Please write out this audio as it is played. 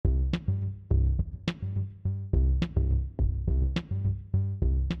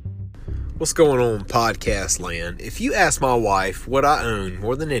What's going on, podcast land? If you ask my wife what I own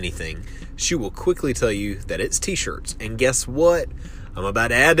more than anything, she will quickly tell you that it's t-shirts. And guess what? I'm about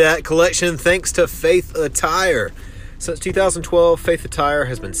to add to that collection thanks to Faith Attire. Since 2012, Faith Attire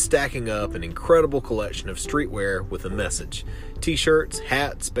has been stacking up an incredible collection of streetwear with a message. T-shirts,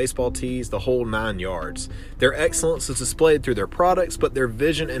 hats, baseball tees, the whole 9 yards. Their excellence is displayed through their products, but their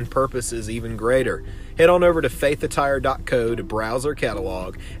vision and purpose is even greater. Head on over to faithattire.co to browse their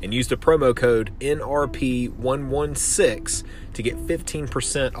catalog and use the promo code NRP116 to get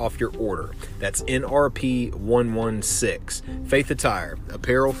 15% off your order. That's NRP116. Faith Attire,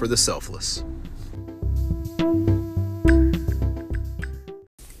 apparel for the selfless.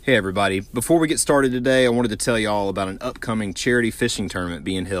 Hey everybody, before we get started today, I wanted to tell you all about an upcoming charity fishing tournament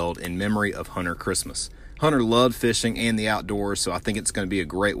being held in memory of Hunter Christmas. Hunter loved fishing and the outdoors, so I think it's going to be a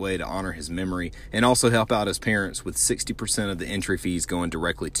great way to honor his memory and also help out his parents with 60% of the entry fees going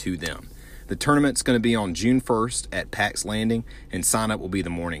directly to them. The tournament's going to be on June 1st at Pax Landing, and sign-up will be the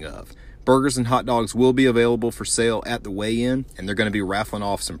morning of. Burgers and hot dogs will be available for sale at the weigh-in, and they're going to be raffling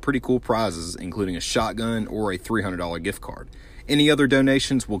off some pretty cool prizes, including a shotgun or a $300 gift card. Any other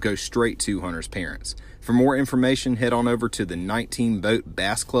donations will go straight to Hunter's parents. For more information, head on over to the 19 Boat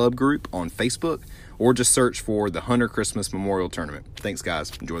Bass Club group on Facebook, or just search for the Hunter Christmas Memorial Tournament. Thanks,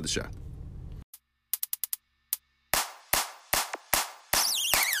 guys. Enjoy the show.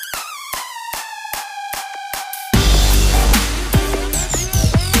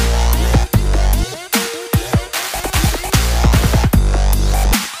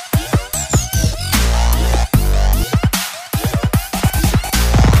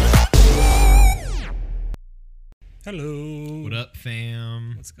 Hello. What up,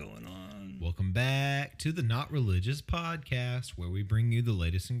 fam? What's going on? Welcome back to the Not Religious Podcast, where we bring you the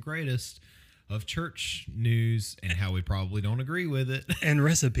latest and greatest of church news and how we probably don't agree with it. And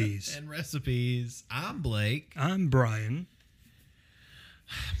recipes. And recipes. I'm Blake. I'm Brian.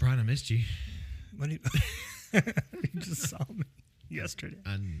 Brian, I missed you. What do you... You just saw me yesterday.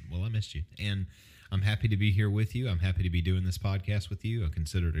 I missed you. And I'm happy to be here with you. I'm happy to be doing this podcast with you. I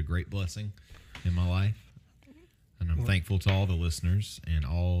consider it a great blessing in my life. And I'm thankful to all the listeners and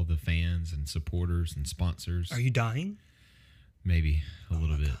all the fans and supporters and sponsors. Are you dying? Maybe a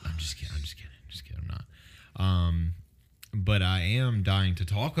little bit. I'm just kidding. I'm not. But I am dying to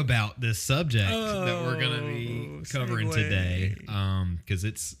talk about this subject that we're going to be covering today.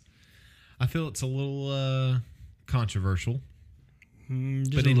 Because I feel it's a little controversial.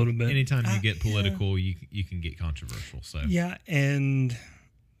 Just a little bit. Anytime you get political, you can get controversial. So yeah, and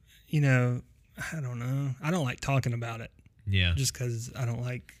I don't know. I don't like talking about it. Yeah. Just because I don't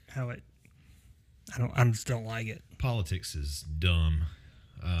like how it. I just don't like it. Politics is dumb.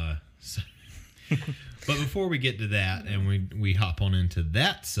 But before we get to that and we hop on into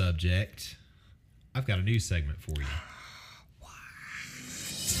that subject, I've got a news segment for you.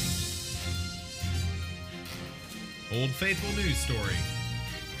 Old Faithful news story.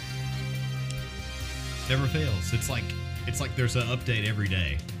 Never fails. It's like there's an update every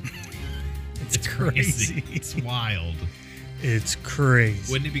day. It's crazy. It's wild. It's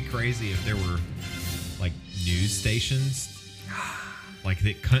crazy. Wouldn't it be crazy if there were like news stations like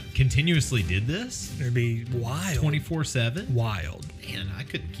that continuously did this? It'd be wild. 24/7? Wild. Man, I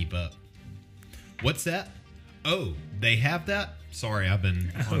couldn't keep up. What's that? Oh, they have that? Sorry, I've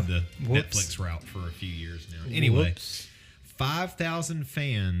been on the Netflix route for a few years now. Anyway, 5,000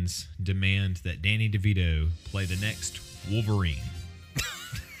 fans demand that Danny DeVito play the next Wolverine.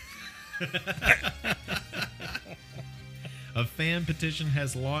 A fan petition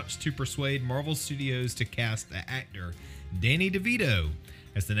has launched to persuade Marvel Studios to cast the actor Danny DeVito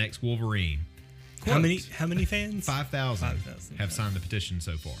as the next Wolverine. Quote, How many fans? 5,000 have signed the petition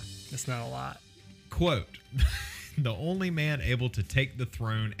so far. That's not a lot. Quote, the only man able to take the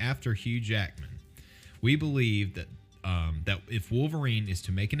throne after Hugh Jackman. We believe that if Wolverine is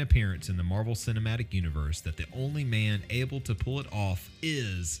to make an appearance in the Marvel Cinematic Universe, that the only man able to pull it off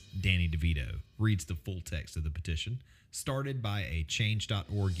is Danny DeVito, reads the full text of the petition, started by a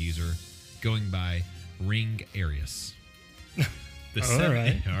Change.org user going by Ring Arius. All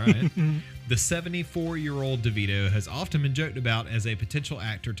right. The 74-year-old DeVito has often been joked about as a potential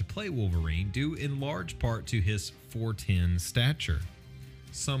actor to play Wolverine, due in large part to his 4'10" stature,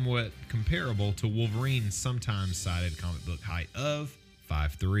 somewhat comparable to Wolverine's sometimes cited comic book height of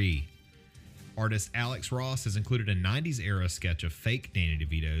 5'3". Artist Alex Ross has included a 90s-era sketch of fake Danny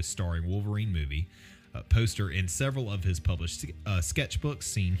DeVito starring Wolverine movie poster in several of his published sketchbooks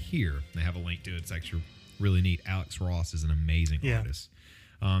seen here. They have a link to it. It's actually really neat. Alex Ross is an amazing artist.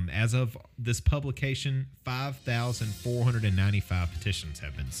 As of this publication, 5,495 petitions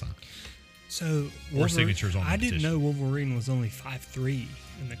have been signed. So Or signatures on the I didn't petition. know Wolverine was only 5'3"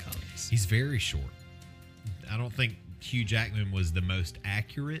 in the comics. He's very short. I don't think Hugh Jackman was the most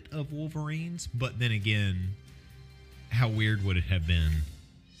accurate of Wolverines, but then again, how weird would it have been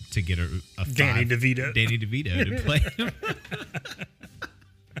to get a Danny DeVito. Danny DeVito to play him?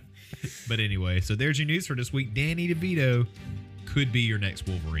 But anyway, so there's your news for this week. Danny DeVito could be your next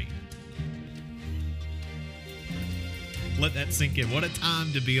Wolverine. Let that sink in. What a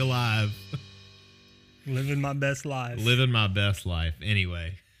time to be alive. Living my best life. Living my best life.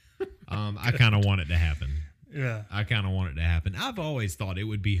 Anyway, I kind of want it to happen. Yeah. I kind of want it to happen. I've always thought it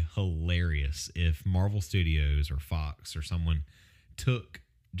would be hilarious if Marvel Studios or Fox or someone took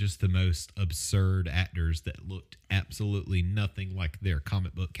just the most absurd actors that looked absolutely nothing like their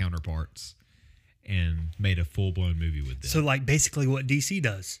comic book counterparts and made a full-blown movie with them. So like basically what DC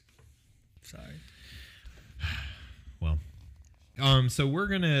does. Sorry. Well, so we're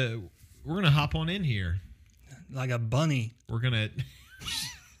gonna hop on in here. Like a bunny. We're gonna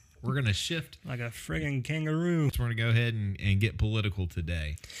shift. Like a friggin' kangaroo. So we're gonna go ahead and get political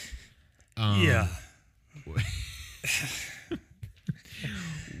today. Yeah.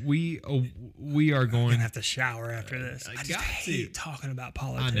 We are I'm going. gonna have to shower after this. I just got hate to. talking about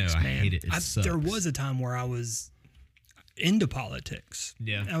politics, I know, I man. hate it. It sucks. There was a time where I was into politics.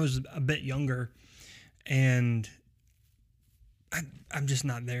 Yeah. I was a bit younger, and I'm just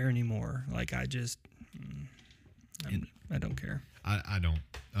not there anymore. Like I don't care. I don't.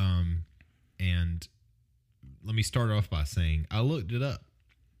 And let me start off by saying I looked it up.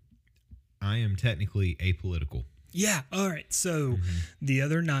 I am technically apolitical. Yeah. All right. So the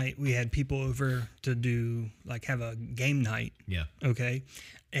other night we had people over to have a game night. Yeah. Okay.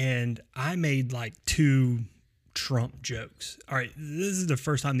 And I made like 2 Trump jokes. All right. This is the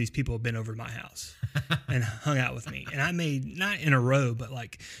first time these people have been over to my house and hung out with me. And I made, not in a row, but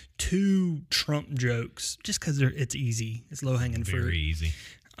like 2 Trump jokes just because it's easy. It's low hanging fruit. Very easy.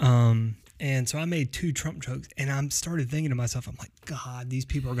 And so I made 2 Trump jokes, and I started thinking to myself, I'm like, God, these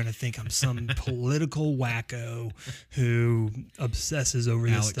people are going to think I'm some political wacko who obsesses over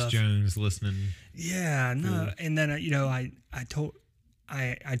this Alex stuff. Jones listening. Yeah, no. And then, I told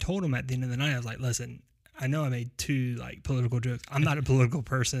him at the end of the night, I was like, listen, I know I made 2 like political jokes. I'm not a political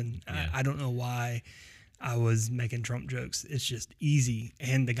person. Yeah. I don't know why I was making Trump jokes. It's just easy.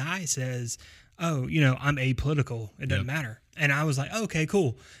 And the guy says, oh, I'm apolitical. It doesn't matter. And I was like, okay,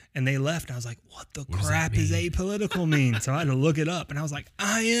 cool. And they left. And I was like, what the does crap that does mean? apolitical mean? So I had to look it up. And I was like,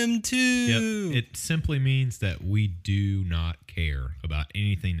 I am too. Yep. It simply means that we do not care about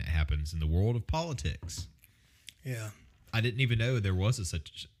anything that happens in the world of politics. Yeah. I didn't even know there was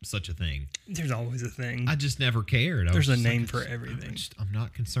such a thing. There's always a thing. I just never cared. There's a name for everything. I'm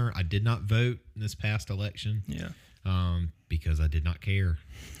not concerned. I did not vote in this past election. Yeah. Because I did not care.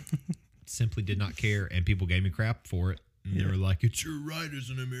 Simply did not care, and people gave me crap for it. And they were like, "It's your right as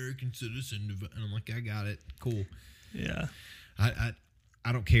an American citizen to vote." And I'm like, "I got it. Cool." Yeah. I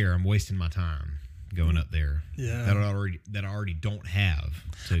don't care. I'm wasting my time going up there. Yeah. That I already don't have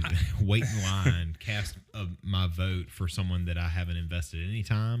to wait in line, cast my vote for someone that I haven't invested any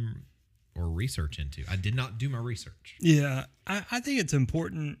time or research into. I did not do my research. Yeah. I think it's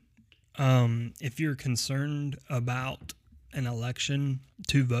important if you're concerned about an election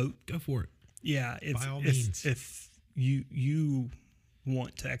to vote. Go for it. Yeah. By all means. If you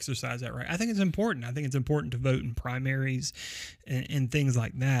want to exercise that right, I think it's important. I think it's important to vote in primaries and things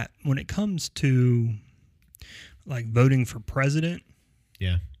like that. When it comes to like voting for president,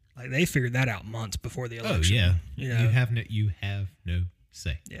 Yeah. like they figured that out months before the election. Oh yeah. You know? You have no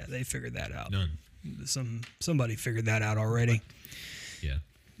say. Yeah, they figured that out. None. Somebody figured that out already. Yeah.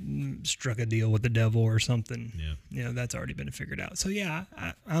 Struck a deal with the devil or something. Yeah. That's already been figured out. So yeah,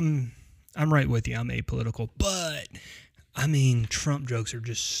 I'm right with you. I'm apolitical, but I mean, Trump jokes are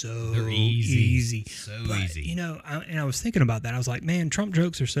just so They're easy. But, easy. I was thinking about that. I was like, man, Trump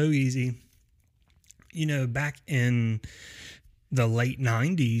jokes are so easy. Back in the late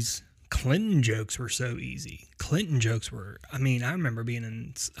 90s, Clinton jokes were so easy. Clinton jokes were, I remember being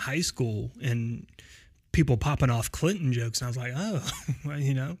in high school and people popping off Clinton jokes, and I was like, oh,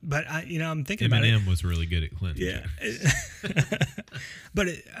 well, but I'm thinking about it. Eminem was really good at Clinton. Yeah. But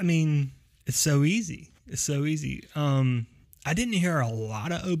it's so easy. It's so easy. I didn't hear a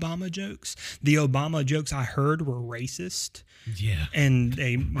lot of Obama jokes. The Obama jokes I heard were racist. Yeah. And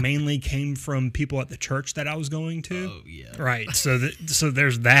they mainly came from people at the church that I was going to. Oh yeah. Right. So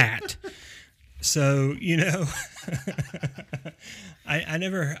there's that. So, I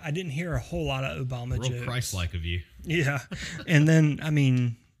didn't hear a whole lot of Obama Real jokes. Christ-like of you. Yeah. And then,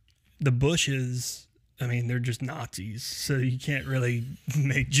 the Bushes, I mean, they're just Nazis, so you can't really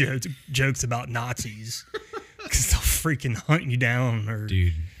make jokes about Nazis because they'll freaking hunt you down or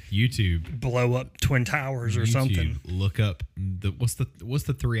Dude, YouTube. blow up Twin Towers or something. Look up what's the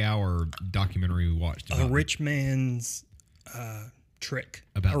 3-hour documentary we watched A about rich man's trick.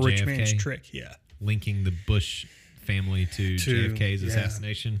 About a rich JFK? man's trick, yeah. linking the Bush family to JFK's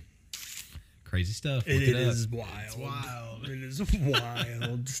assassination. Crazy stuff. Look It it up. is wild. It's wild. It is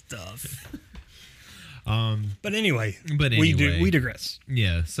wild stuff. But anyway, Anyway. we digress.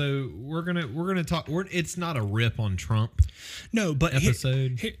 Yeah, so we're gonna talk. It's not a rip on Trump. No, but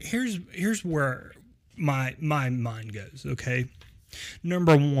Episode. here's where my mind goes. Okay,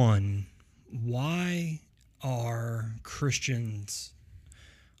 number one, why are Christians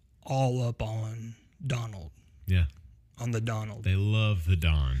all up on Donald? Yeah, On the Donald. they love the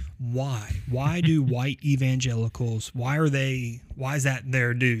Don. Why? Why do white evangelicals? Why is that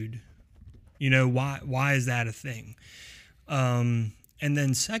their dude? You know, why is that a thing? And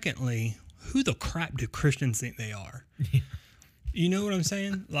then secondly, who the crap do Christians think they are? You know what I'm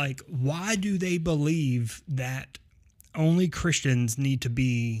saying? Like, why do they believe that only Christians need to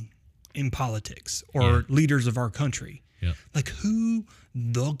be in politics or leaders of our country? Yep. Like, who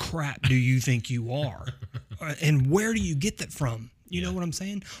the crap do you think you are? And where do you get that from? You know what I'm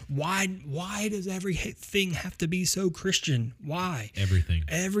saying? Why does everything have to be so Christian? Why? Everything.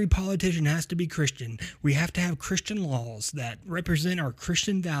 Every politician has to be Christian. We have to have Christian laws that represent our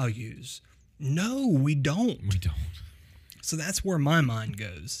Christian values. No, we don't. We don't. So that's where my mind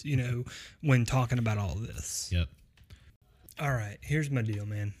goes, you know, when talking about all this. Yep. All right, here's my deal,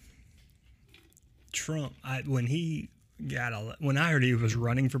 man. Trump, when I heard he was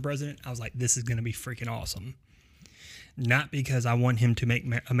running for president, I was like, this is going to be freaking awesome. Not because I want him to make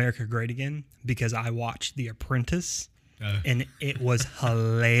America great again, because I watched The Apprentice, and it was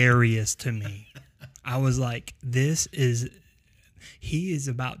hilarious to me. I was like, he is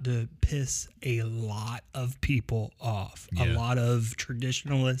about to piss a lot of people off. Yeah. A lot of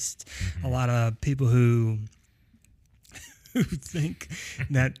traditionalists, a lot of people who think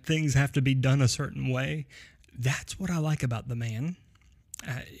that things have to be done a certain way. That's what I like about the man.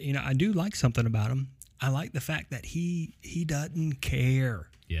 I do like something about him. I like the fact that he doesn't care.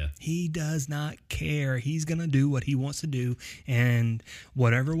 Yeah. He does not care. He's going to do what he wants to do, and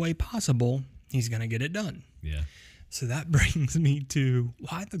whatever way possible, he's going to get it done. Yeah. So that brings me to,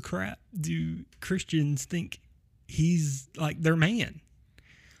 why the crap do Christians think he's like their man?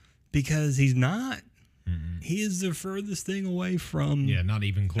 Because he's not. Mm-mm. He is the furthest thing away from not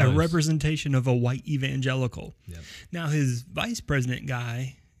even close. A representation of a white evangelical. Yep. Now, his vice president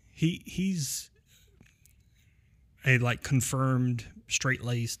guy, he's a confirmed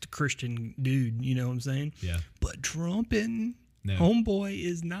straight-laced Christian dude, you know what I'm saying? Yeah. But Trump and homeboy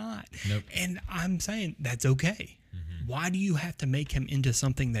is not. Nope. And I'm saying that's okay. Mm-hmm. Why do you have to make him into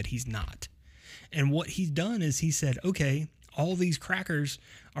something that he's not? And what he's done is he said, okay, all these crackers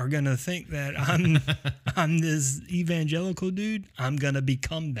are going to think that I'm this evangelical dude. I'm going to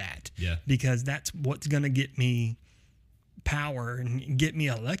become that. Yeah. Because that's what's going to get me power and get me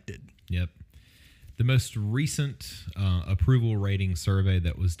elected. Yep. The most recent approval rating survey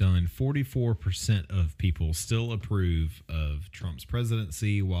that was done, 44% of people still approve of Trump's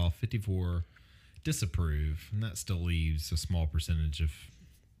presidency, while 54% disapprove. And that still leaves a small percentage of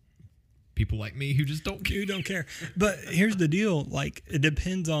people like me who just don't care. Who don't care. But here's the deal. It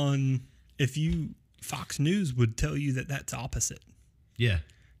depends on if Fox News would tell you that that's opposite. Yeah.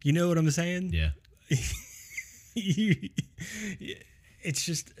 You know what I'm saying? Yeah.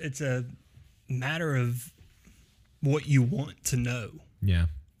 It's a matter of what you want to know. Yeah.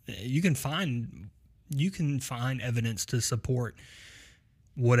 You can find evidence to support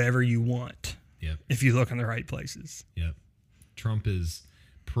whatever you want. Yep. If you look in the right places. Yep. Trump is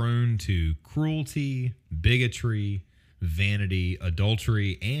prone to cruelty, bigotry, vanity,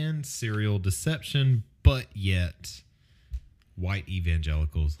 adultery, and serial deception, but yet white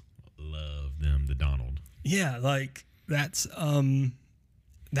evangelicals love them, the Donald. Yeah, that's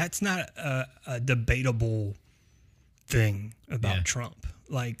not a debatable thing about Trump.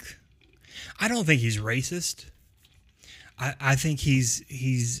 I don't think he's racist. I think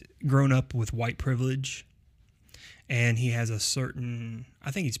he's grown up with white privilege, and he has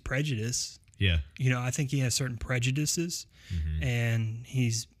I think he's prejudiced. Yeah. I think he has certain prejudices, and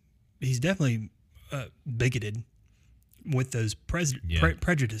he's definitely bigoted with those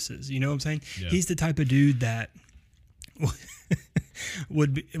prejudices. You know what I'm saying? Yeah. He's the type of dude that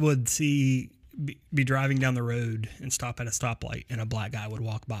would be driving down the road and stop at a stoplight, and a black guy would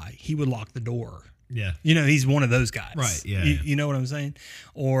walk by. He would lock the door. Yeah. He's one of those guys. Right. Yeah. You know what I'm saying?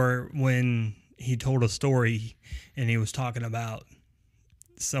 Or when he told a story, and he was talking about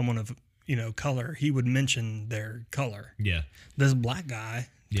someone of color. He would mention their color. Yeah. This black guy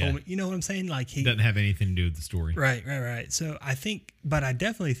Yeah. told me, you know what I'm saying? Like he Doesn't have anything to do with the story. Right. So I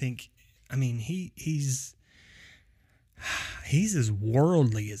definitely think, I mean, he's as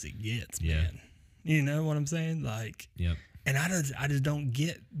worldly as it gets, Yeah. man. You know what I'm saying? Like, Yep. and I just don't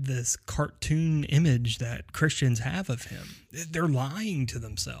get this cartoon image that Christians have of him. They're lying to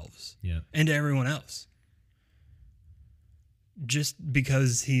themselves Yep. and to everyone else. Just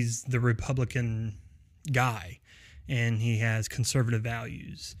because he's the Republican guy and he has conservative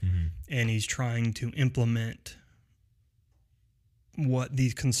values and he's trying to implement what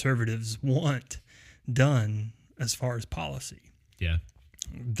these conservatives want done as far as policy. Yeah.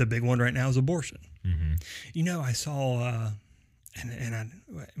 The big one right now is abortion. Mm-hmm. I saw,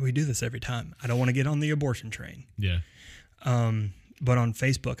 we do this every time. I don't want to get on the abortion train. Yeah. But on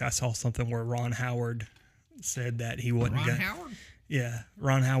Facebook, I saw something where Ron Howard said that he wasn't Howard? Yeah,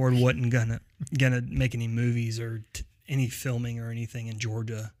 Ron Howard wasn't gonna make any movies or any filming or anything in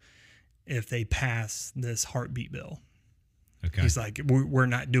Georgia if they pass this heartbeat bill. Okay. He's like, we're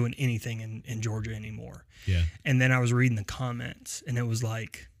not doing anything in Georgia anymore. Yeah. And then I was reading the comments, and it was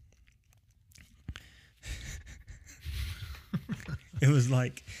like,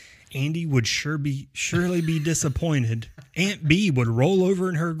 Andy would surely be disappointed. Aunt B would roll over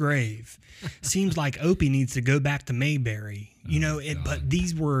in her grave. Seems like Opie needs to go back to Mayberry. But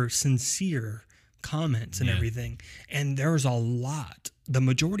these were sincere comments and everything. And there was a lot. The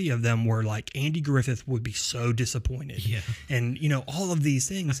majority of them were like, Andy Griffith would be so disappointed. Yeah. And, all of these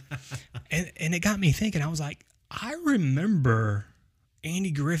things. and it got me thinking. I was like, I remember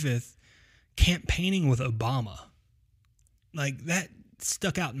Andy Griffith campaigning with Obama. Like, that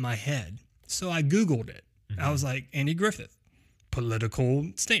stuck out in my head. So I Googled it. I was like, Andy Griffith, political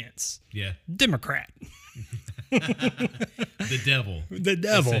stance. Yeah. Democrat. The devil. The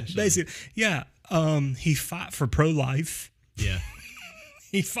devil, essentially. basically. Yeah. He fought for pro-life. Yeah.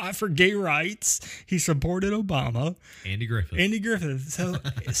 He fought for gay rights. He supported Obama. Andy Griffith.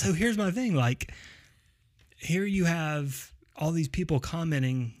 So here's my thing. Like, here you have all these people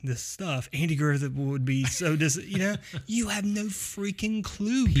commenting this stuff. Andy Griffith would be so you have no freaking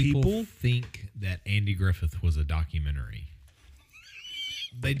clue, people. think that Andy Griffith was a documentary.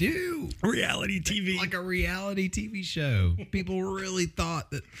 They do. Reality TV. Like a reality TV show. People really thought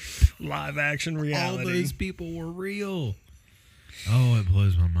that Live action reality. all those people were real. Oh, it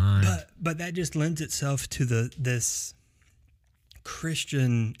blows my mind. But that just lends itself to this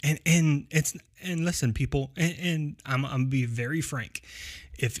Christian and listen, people, and I'm gonna be very frank.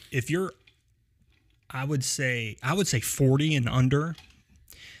 If you're, I would say 40 and under.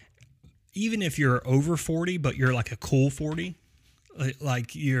 Even if you're over 40, but you're like a cool 40,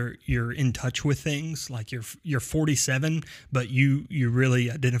 like you're in touch with things, like you're 47, but you really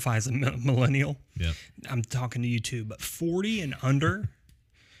identify as a millennial. Yeah, I'm talking to you too, but 40 and under,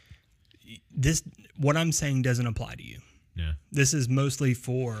 what I'm saying doesn't apply to you. yeah, This is mostly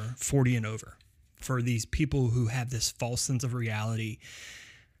for 40 and over, for these people who have this false sense of reality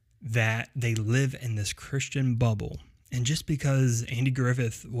that they live in this Christian bubble. And just because Andy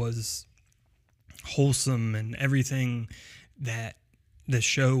Griffith was wholesome and everything, that the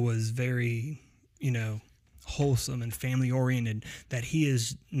show was very, wholesome and family oriented, that he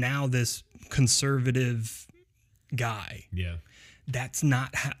is now this conservative guy. yeah, That's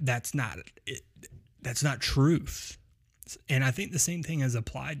not truth. And I think the same thing has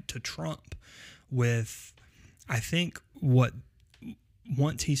applied to Trump with, I think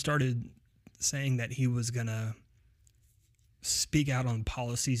once he started saying that he was going to speak out on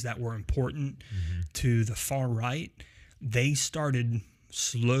policies that were important to the far right, they started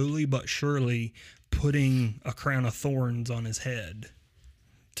slowly but surely putting a crown of thorns on his head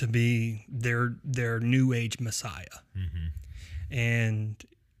to be their new age Messiah. And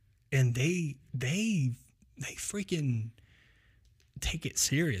they freaking take it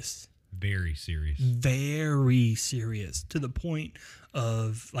serious. very serious. Very serious, to the point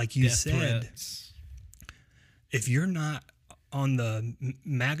of, like you Death said, threats. if you're not on the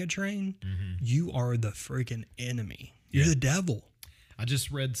MAGA train, you are the freaking enemy. You're the devil. I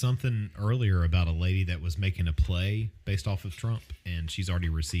just read something earlier about a lady that was making a play based off of Trump, and she's already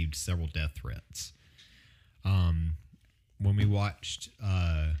received several death threats. When we watched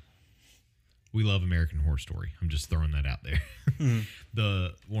We Love American Horror Story, I'm just throwing that out there.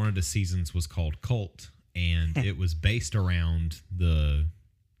 One of the seasons was called Cult, and it was based around the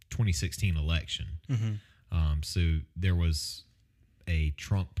 2016 election. So there was a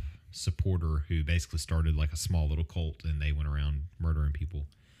Trump supporter who basically started like a small little cult, and they went around murdering people.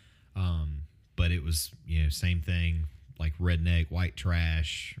 was, same thing, like redneck, white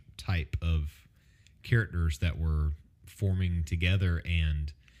trash type of characters that were forming together,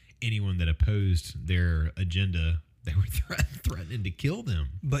 and anyone that opposed their agenda, they were threatening to kill them.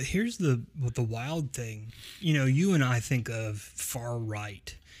 But here's the wild thing. You and I think of far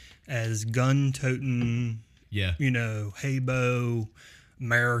right as gun-toting, Yeah. Hey Bo,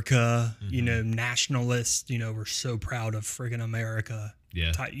 America, nationalists, we're so proud of friggin' America.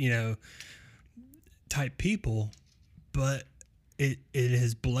 Yeah. Type people. But it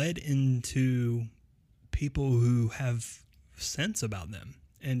has bled into people who have sense about them,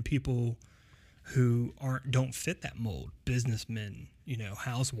 and people who don't fit that mold. Businessmen,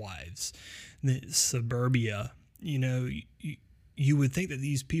 housewives, the suburbia. You would think that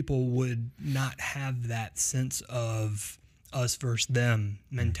these people would not have that sense of us versus them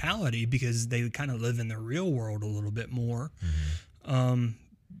mentality, because they kind of live in the real world a little bit more. And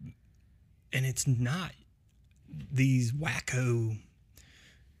it's not these wacko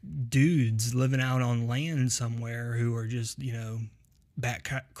dudes living out on land somewhere who are just, bat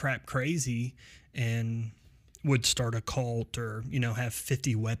crap crazy and would start a cult, or, have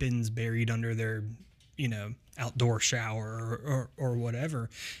 50 weapons buried under their, outdoor shower or whatever.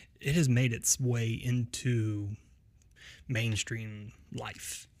 It has made its way into mainstream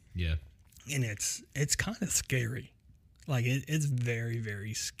life. Yeah. And it's kind of scary. Like it's very,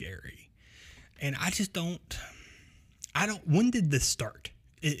 very scary. And I just when did this start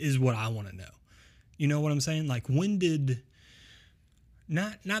is what I want to know. You know what I'm saying? Like, when did,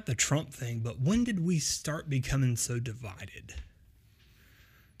 not the Trump thing, but when did we start becoming so divided?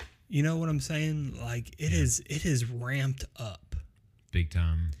 You know what I'm saying? Like, it is ramped up big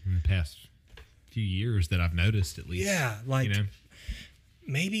time in the past few years that I've noticed, at least. Yeah, like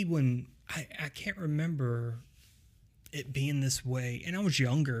maybe when I can't remember it being this way, and I was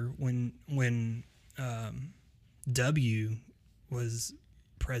younger when W was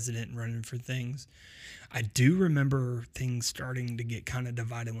president and running for things. I do remember things starting to get kind of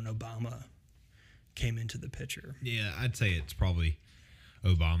divided when Obama came into the picture. Yeah, I'd say it's probably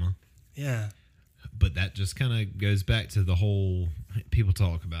Obama. Yeah. But that just kind of goes back to the whole, people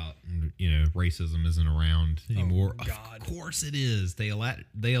talk about, racism isn't around anymore. Oh, God. Of course it is. They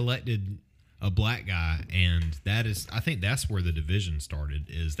elected a black guy, and I think that's where the division started,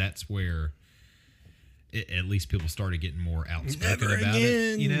 that's where at least people started getting more outspoken Never about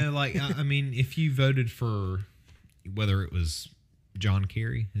again. it. I mean, if you voted for, whether it was John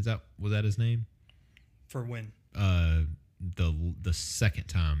Kerry, was that his name? For when? The second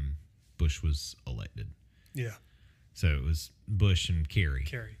time Bush was elected. Yeah. So it was Bush and Kerry.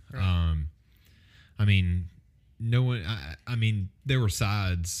 Right. I mean, no one. I mean, there were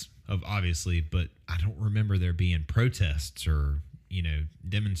sides of, obviously, but I don't remember there being protests or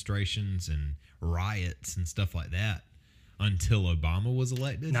demonstrations and riots and stuff like that until Obama was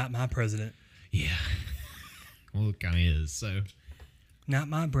elected. Not my president. Yeah. Well, it kind of is. So. Not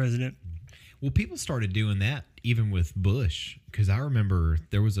my president. Well, people started doing that even with Bush, because I remember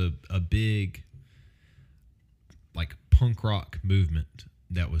there was a big, like, punk rock movement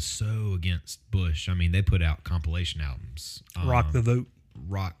that was so against Bush. I mean, they put out compilation albums. Rock the Vote.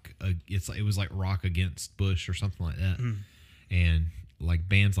 It was like Rock Against Bush or something like that. And like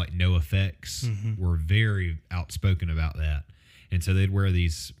bands like NoFX were very outspoken about that. And so they'd wear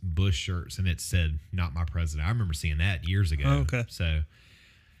these Bush shirts and it said, "Not my president." I remember seeing that years ago. Oh, okay. So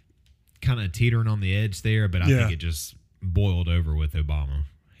kind of teetering on the edge there, but I think it just boiled over with Obama.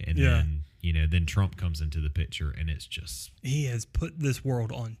 And then, then Trump comes into the picture, and it's just... He has put this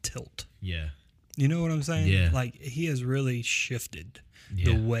world on tilt. Yeah. You know what I'm saying? Yeah. Like, he has really shifted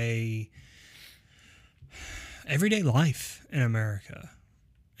the way... everyday life in America.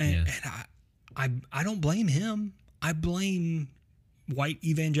 And I don't blame him. I blame white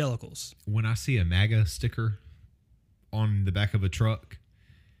evangelicals. When I see a MAGA sticker on the back of a truck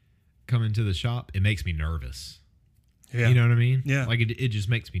come into the shop, it makes me nervous. Yeah. You know what I mean? Yeah. Like it just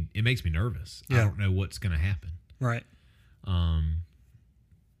makes me nervous. Yeah. I don't know what's going to happen. Right.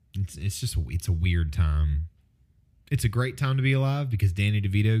 It's a weird time. It's a great time to be alive because Danny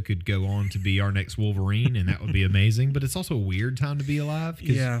DeVito could go on to be our next Wolverine, and that would be amazing. But it's also a weird time to be alive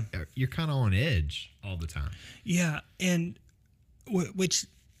because you're kind of on edge all the time. Yeah, and which,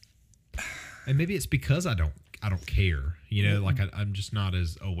 and maybe it's because I don't care. Like I'm just not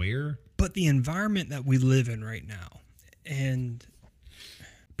as aware. But the environment that we live in right now, and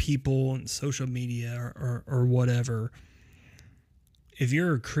people and social media or whatever, if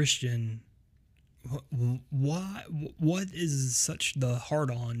you're a Christian, what is such the hard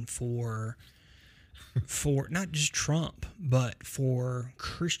on for not just Trump, but for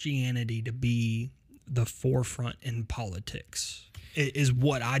Christianity to be the forefront in politics. Is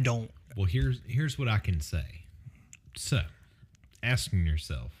what I don't. Well, here's what I can say. So, asking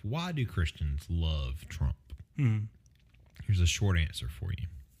yourself, why do Christians love Trump? Here's a short answer for you.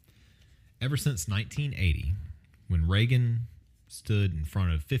 Ever since 1980, when Reagan stood in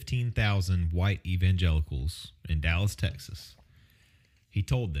front of 15,000 white evangelicals in Dallas, Texas, he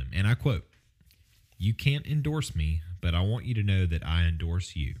told them, and I quote, "You can't endorse me, but I want you to know that I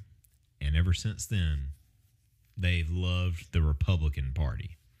endorse you." And ever since then, they've loved the Republican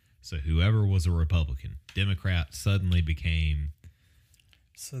Party. So whoever was a Republican, Democrat suddenly became...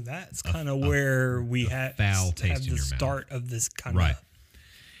 So that's kind of where we have the start of this kind right.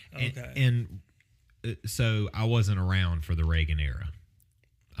 of... Okay. And so I wasn't around for the Reagan era.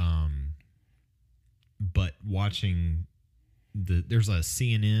 But watching there's a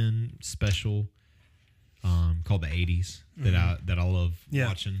CNN special called The 80s that I love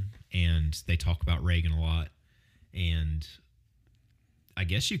watching, and they talk about Reagan a lot. And I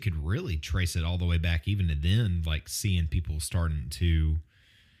guess you could really trace it all the way back even to then, like seeing people starting to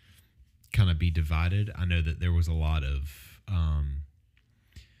kind of be divided. I know that there was a lot of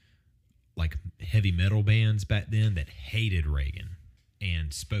like heavy metal bands back then that hated Reagan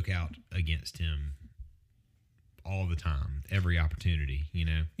and spoke out against him all the time, every opportunity, you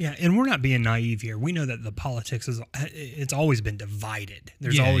know? Yeah, and we're not being naive here. We know that the politics it's always been divided.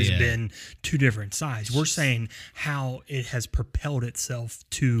 There's always been two different sides. We're saying how it has propelled itself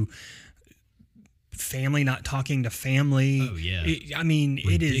to family not talking to family. Oh, yeah.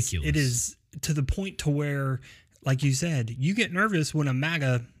 Ridiculous. It is to the point to where, like you said, you get nervous when a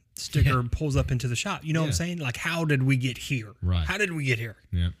MAGA sticker pulls up into the shop. You know what I'm saying? Like, how did we get here? Right. How did we get here?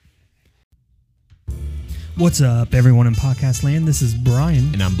 Yeah. What's up, everyone in podcast land? This is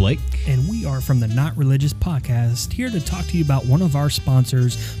Brian. And I'm Blake. And we are from the Not Religious Podcast, here to talk to you about one of our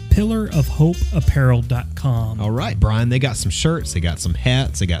sponsors, PillarOfHopeApparel.com. All right, Brian, they got some shirts, they got some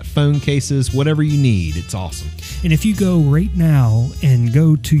hats, they got phone cases, whatever you need. It's awesome. And if you go right now and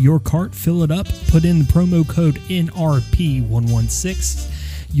go to your cart, fill it up, put in the promo code NRP116,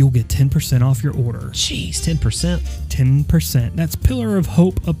 you'll get 10% off your order. Jeez, 10%? 10%. That's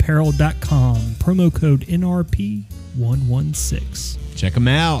PillarOfHopeApparel.com. Promo code NRP116. Check them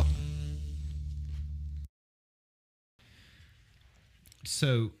out.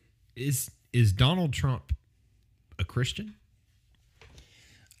 So, is Donald Trump a Christian?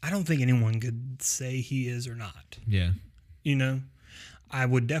 I don't think anyone could say he is or not. Yeah. You know, I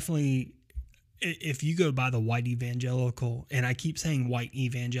would definitely... If you go by the white evangelical, and I keep saying white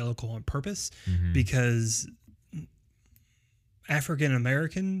evangelical on purpose, because African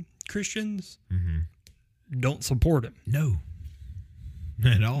American Christians don't support him. No.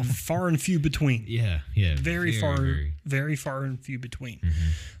 Not at all. Far and few between. Yeah. Very far and few between.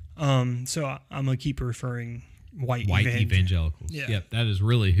 So I'm going to keep referring white evangelicals. Yeah. Yep, that is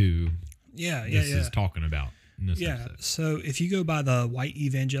really who this is talking about. Episode. So if you go by the white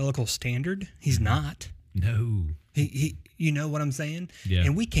evangelical standard, he's not. No. He you know what I'm saying? Yeah.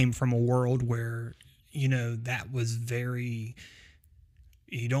 And we came from a world where, you know, that was very...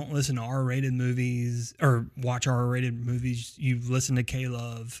 You don't listen to R-rated movies or watch R-rated movies. You listen to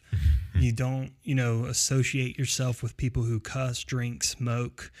K-Love. You don't, associate yourself with people who cuss, drink,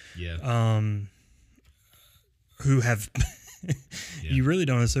 smoke. Yeah. Who have... You really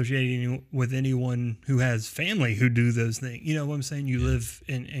don't associate with anyone who has family who do those things. You know what I'm saying? You live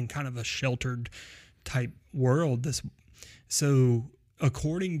in kind of a sheltered type world. So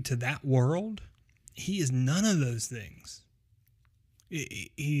according to that world, he is none of those things.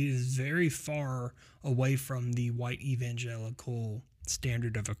 He is very far away from the white evangelical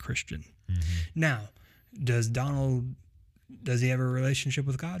standard of a Christian. Now, does he have a relationship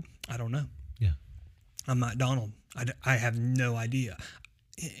with God? I don't know. Yeah. I'm not Donald. I have no idea.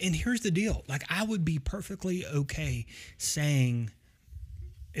 And here's the deal. Like, I would be perfectly okay saying,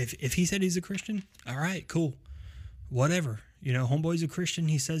 if he said he's a Christian, all right, cool. Whatever. Homeboy's a Christian.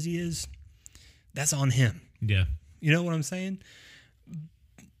 He says he is. That's on him. Yeah. You know what I'm saying?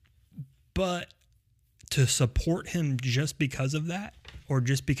 But to support him just because of that, or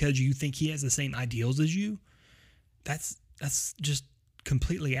just because you think he has the same ideals as you, that's just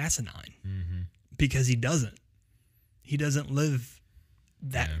completely asinine. Because he doesn't. He doesn't live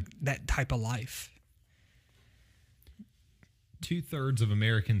that type of life. 2/3 of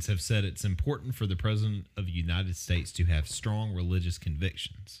Americans have said it's important for the President of the United States to have strong religious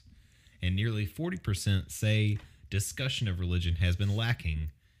convictions. And nearly 40% say discussion of religion has been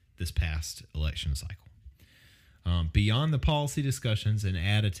lacking this past election cycle. Beyond the policy discussions and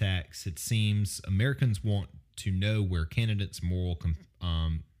ad attacks, it seems Americans want to know where candidates' moral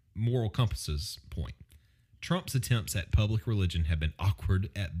compasses point. Trump's attempts at public religion have been awkward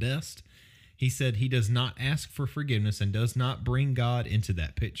at best. He said he does not ask for forgiveness and does not bring God into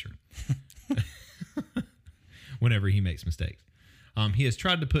that picture whenever he makes mistakes. He has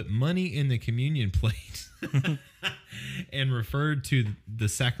tried to put money in the communion plate and referred to the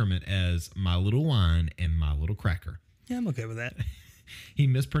sacrament as my little wine and my little cracker. Yeah, I'm okay with that. He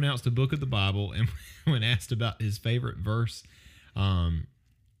mispronounced a book of the Bible, and when asked about his favorite verse, in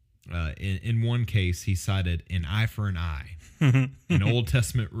one case, he cited an eye for an eye, an Old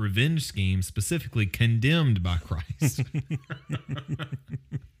Testament revenge scheme specifically condemned by Christ.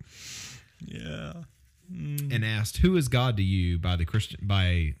 Yeah. And asked, "Who is God to you?" by the Christian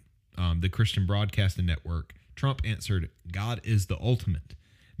Broadcasting Network. Trump answered, "God is the ultimate."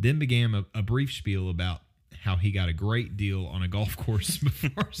 Then began a brief spiel about how he got a great deal on a golf course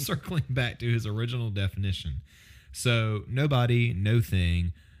before circling back to his original definition. So, nobody, no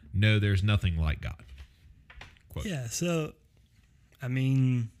thing, no, there's nothing like God. Quote. Yeah, so, I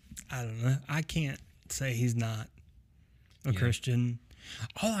mean, I don't know. I can't say he's not a Christian.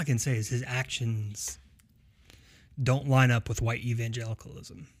 All I can say is his actions don't line up with white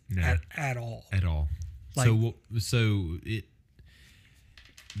evangelicalism at all. At all. Like,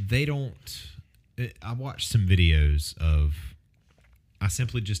 They don't. I watched some videos of. I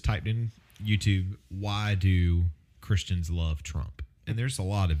simply just typed in YouTube, "Why do Christians love Trump?" And there's a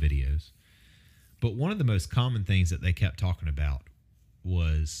lot of videos. But one of the most common things that they kept talking about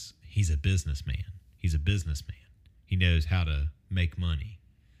was he's a businessman. He's a businessman. He knows how to make money.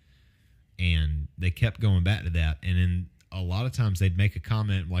 And they kept going back to that. And then a lot of times they'd make a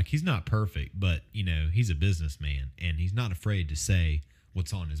comment like, he's not perfect, but, he's a businessman. And he's not afraid to say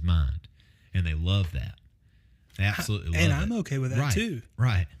what's on his mind. And they love that. They absolutely love it. And I'm okay with that, too.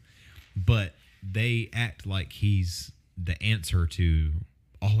 Right. But they act like he's the answer to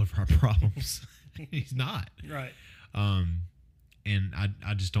all of our problems. He's not. Right. And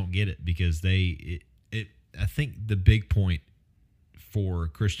I just don't get it because I think the big point for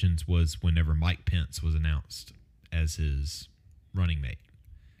Christians was whenever Mike Pence was announced as his running mate.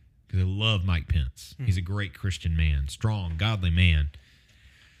 Because I love Mike Pence. He's a great Christian man, strong, godly man.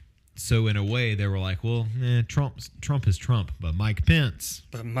 So in a way, they were like, well, Trump is Trump, but Mike Pence.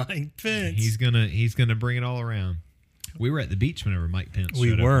 He's gonna bring it all around. We were at the beach whenever Mike Pence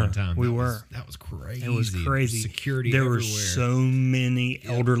showed up one time. That was crazy. It was crazy. Security there everywhere. were so many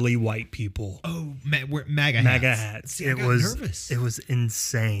elderly white people. Oh, MAGA hats. See, I got nervous. It was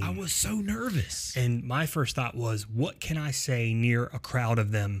insane. I was so nervous. And my first thought was, what can I say near a crowd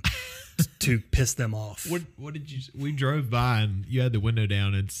of them to piss them off? What did you? We drove by and you had the window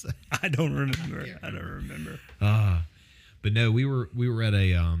down and. I don't remember. But no, we were at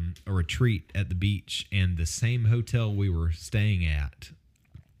a retreat at the beach, and the same hotel we were staying at,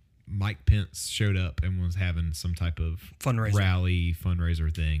 Mike Pence showed up and was having some type of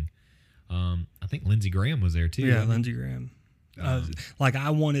fundraiser thing. I think Lindsey Graham was there too. Yeah, Lindsey Graham. I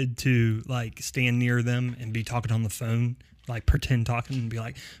wanted to stand near them and be talking on the phone, pretend talking and be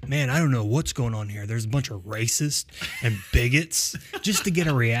like, man, I don't know what's going on here. There's a bunch of racists and bigots, just to get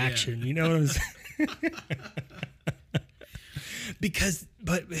a reaction. You know what I'm saying?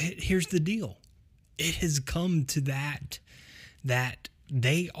 But here's the deal. It has come to that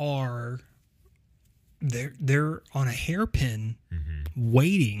they're on a hairpin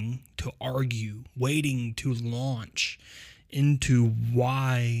waiting to argue, waiting to launch into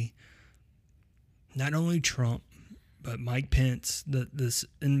why not only Trump, but Mike Pence, this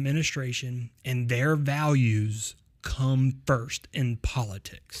administration and their values come first in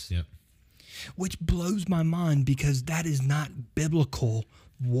politics. Yep. Which blows my mind because that is not biblical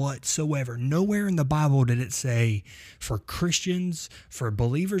whatsoever. Nowhere in the Bible did it say for Christians, for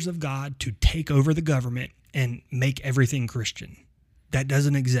believers of God to take over the government and make everything Christian. That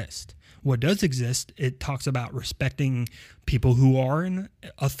doesn't exist. What does exist, it talks about respecting people who are in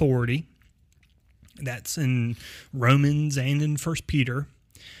authority. That's in Romans and in 1 Peter.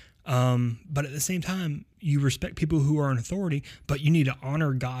 But at the same time, you respect people who are in authority, but you need to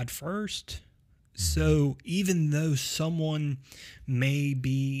honor God first. So even though someone may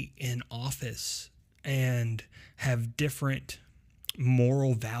be in office and have different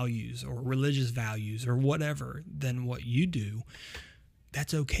moral values or religious values or whatever than what you do,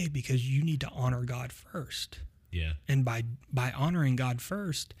 that's okay because you need to honor God first. Yeah. And by honoring God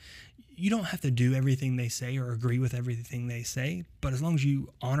first, you don't have to do everything they say or agree with everything they say, but as long as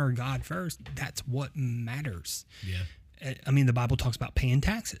you honor God first, that's what matters. Yeah. I mean, the Bible talks about paying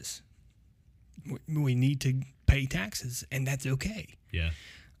taxes. We need to pay taxes, and that's okay. Yeah.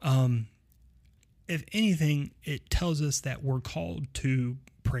 If anything, it tells us that we're called to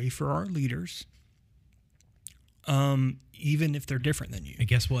pray for our leaders even if they're different than you. And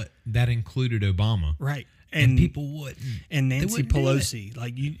guess what? That included Obama. Right. And people wouldn't. And Nancy wouldn't do Pelosi,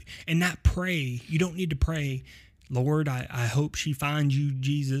 like you, and not pray. You don't need to pray, Lord, I hope she finds you,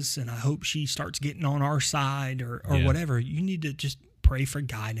 Jesus, and I hope she starts getting on our side or Yeah. whatever. You need to just pray for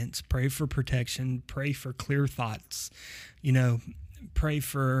guidance, pray for protection, pray for clear thoughts, pray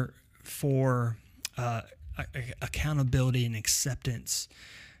for accountability and acceptance.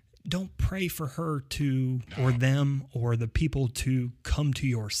 Don't pray for her or them or the people to come to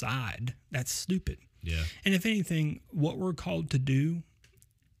your side. That's stupid. Yeah. And if anything, what we're called to do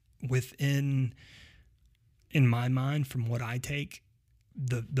in my mind, from what I take,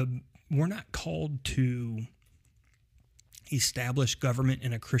 we're not called to establish government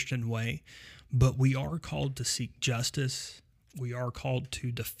in a Christian way, but we are called to seek justice. We are called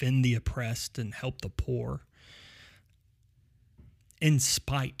to defend the oppressed and help the poor in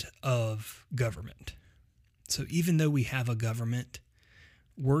spite of government. So even though we have a government,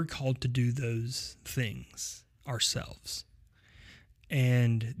 we're called to do those things ourselves.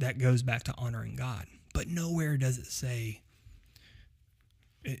 And that goes back to honoring God. But nowhere does it say,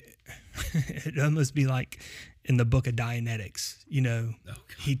 it almost be like in the book of Dianetics,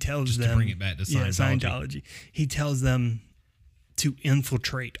 he tells Just them, to bring it back to Scientology. He tells them to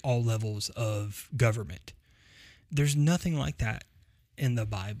infiltrate all levels of government. There's nothing like that in the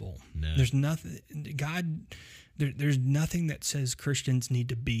Bible. No. There's nothing, there's nothing that says Christians need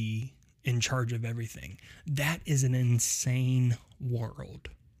to be in charge of everything. That is an insane world.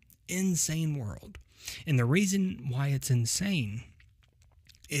 Insane world. And the reason why it's insane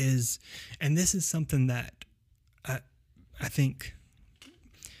is, and this is something that I think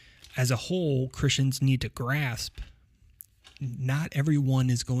as a whole Christians need to grasp, not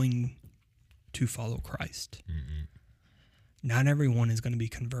everyone is going to follow Christ. Mm-mm. Not everyone is going to be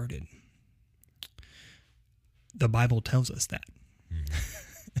converted. The Bible tells us that.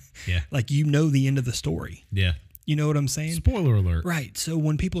 Yeah. Like, the end of the story. Yeah. You know what I'm saying? Spoiler alert. Right. So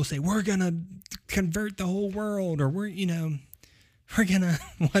when people say, we're going to convert the whole world, or we're going to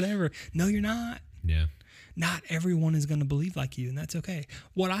whatever. No, you're not. Yeah. Not everyone is going to believe like you, and that's okay.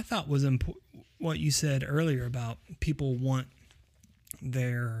 What I thought was what you said earlier about people want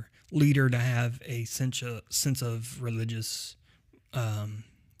their leader to have a sense of religious,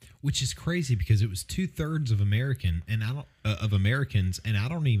 which is crazy because it was 2/3 of Americans, and I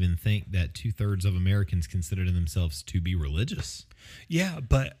don't even think that 2/3 of Americans consider themselves to be religious. Yeah,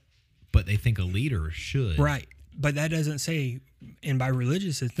 but they think a leader should. Right, but that doesn't say, and by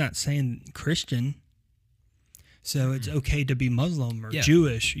religious, it's not saying Christian. So it's okay to be Muslim or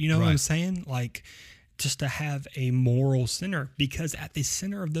Jewish. You know what I'm saying? Like, just to have a moral center, because at the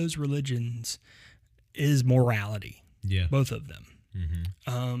center of those religions is morality. Yeah, both of them.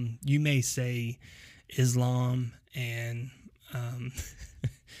 Mm-hmm. You may say Islam and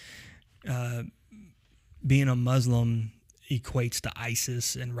being a Muslim equates to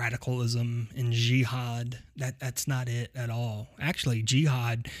ISIS and radicalism and jihad. That's not it at all. Actually,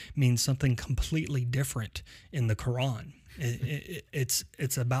 jihad means something completely different in the Quran.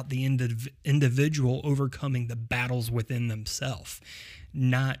 It's about the individual overcoming the battles within themselves,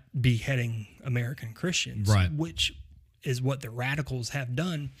 not beheading American Christians, right? Which is what the radicals have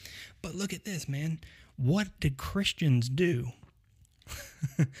done. But look at this, man. What did Christians do?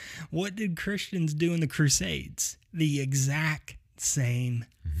 What did Christians do in the Crusades? The exact same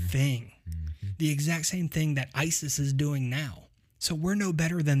thing. Mm-hmm. The exact same thing that ISIS is doing now. So we're no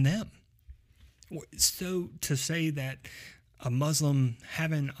better than them. So to say that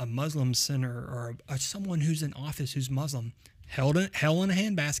having a Muslim center or someone who's in office who's Muslim, hell in a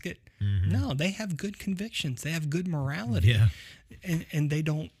handbasket. Mm-hmm. No, they have good convictions. They have good morality. Yeah. And they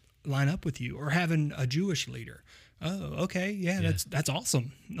don't line up with you. Or having a Jewish leader. Oh, okay. Yeah. That's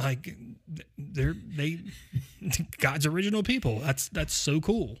awesome. Like, they God's original people. That's so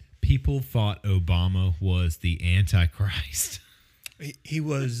cool. People thought Obama was the Antichrist. He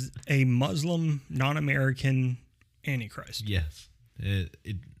was a Muslim, non-American Antichrist. Yes. And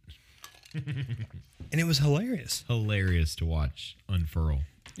it was hilarious. Hilarious to watch unfurl.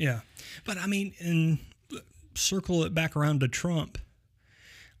 Yeah. But I mean, and circle it back around to Trump,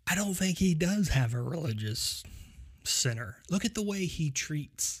 I don't think he does have a religious center. Look at the way he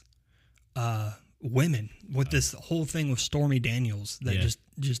treats women with this whole thing with Stormy Daniels that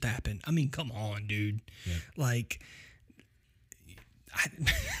just happened. I mean, come on, dude. Yeah. Like,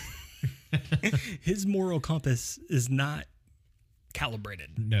 his moral compass is not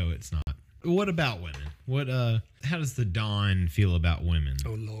calibrated. No, it's not. What about women? How does the Don feel about women?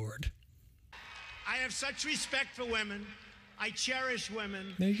 Oh, Lord. I have such respect for women. I cherish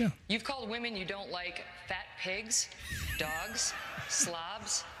women. There you go. You've called women you don't like fat pigs, dogs,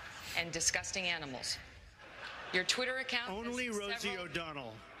 slobs, and disgusting animals. Your Twitter account Only has Rosie several-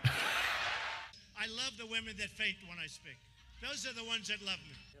 O'Donnell. I love the women that faint when I speak. Those are the ones that love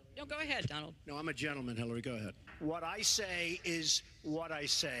me. No, go ahead, Donald. No, I'm a gentleman, Hillary. Go ahead. What I say is what I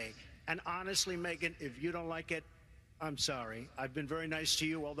say. And honestly, Megan, if you don't like it, I'm sorry. I've been very nice to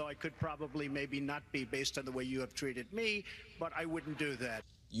you, although I could probably maybe not be based on the way you have treated me, but I wouldn't do that.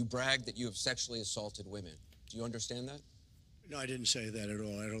 You brag that you have sexually assaulted women. Do you understand that? No, I didn't say that at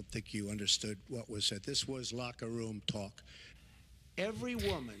all. I don't think you understood what was said. This was locker room talk. Every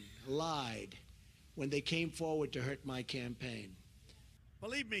woman lied when they came forward to hurt my campaign.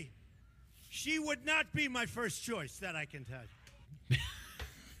 Believe me, she would not be my first choice, that I can tell you.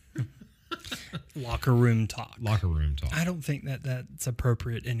 Locker room talk. Locker room talk. I don't think that that's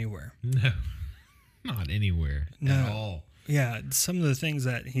appropriate anywhere. No, not anywhere at all. Yeah, some of the things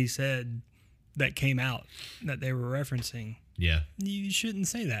that he said that came out that they were referencing, Yeah. you shouldn't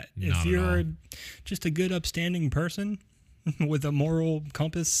say that. Not If at you're all. just a good, upstanding person with a moral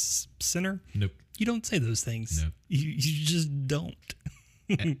compass center, Nope. you don't say those things. No. You just don't.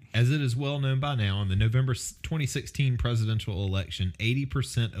 As it is well known by now, in the November 2016 presidential election,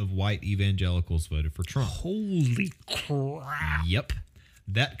 80% of white evangelicals voted for Trump. Holy crap. Yep.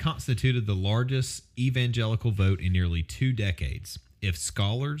 That constituted the largest evangelical vote in nearly 2 decades. If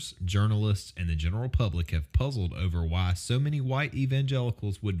scholars, journalists, and the general public have puzzled over why so many white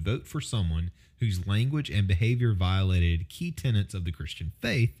evangelicals would vote for someone whose language and behavior violated key tenets of the Christian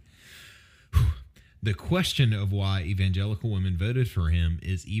faith, the question of why evangelical women voted for him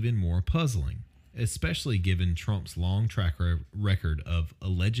is even more puzzling, especially given Trump's long track record of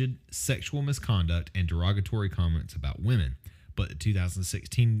alleged sexual misconduct and derogatory comments about women. But the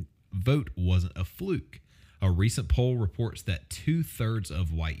 2016 vote wasn't a fluke. A recent poll reports that 2/3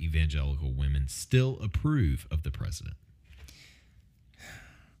 of white evangelical women still approve of the president.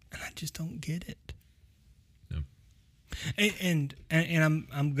 And I just don't get it. No. And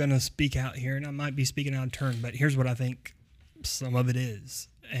I'm gonna speak out here, and I might be speaking out of turn, but here's what I think some of it is,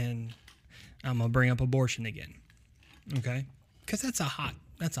 and I'm gonna bring up abortion again, okay? Because that's a hot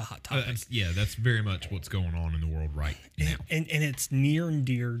topic, That's very much what's going on in the world right now. and it's near and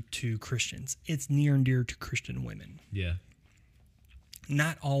dear to Christians. It's near and dear to Christian women. Yeah.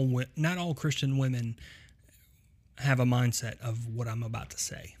 Not all Christian women have a mindset of what I'm about to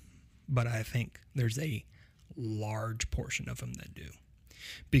say, but I think there's a large portion of them that do,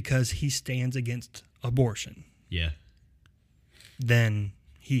 because he stands against abortion. Yeah. Then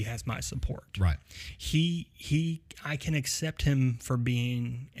he has my support. Right. I can accept him for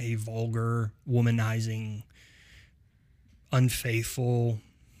being a vulgar, womanizing, unfaithful,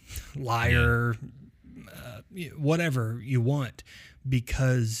 liar, whatever you want,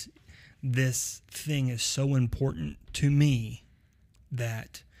 because this thing is so important to me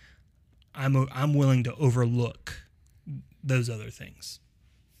that I'm willing to overlook those other things,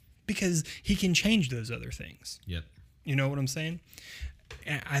 because he can change those other things. Yep. You know what I'm saying?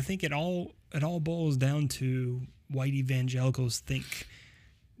 And I think it all boils down to white evangelicals think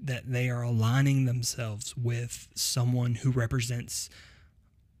that they are aligning themselves with someone who represents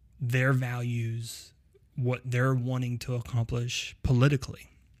their values, what they're wanting to accomplish politically,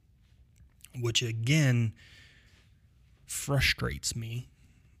 which again frustrates me,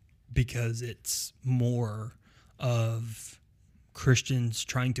 because it's more of Christians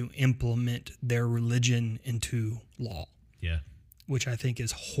trying to implement their religion into law, Yeah. which I think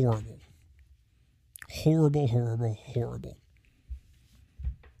is horrible. Horrible, horrible, horrible.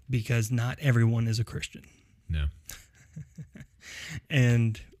 Because not everyone is a Christian. No.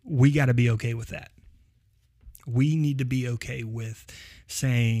 And we got to be okay with that. We need to be okay with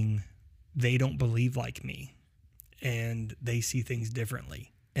saying they don't believe like me and they see things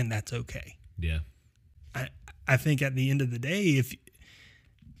differently, and that's okay. Yeah. I think at the end of the day,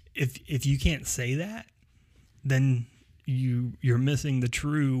 if you can't say that, then you're missing the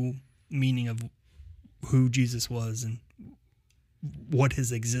true meaning of who Jesus was and what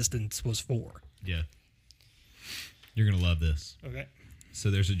his existence was for. Yeah. You're going to love this. Okay. So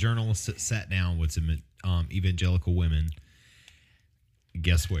there's a journalist that sat down with some evangelical women.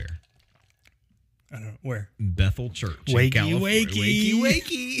 Guess where? I don't know where. Bethel Church. in Wakey, California.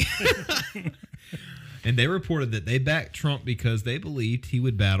 wakey. Wakey. And they reported that they backed Trump because they believed he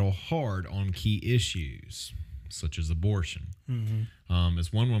would battle hard on key issues, such as abortion. Mm-hmm.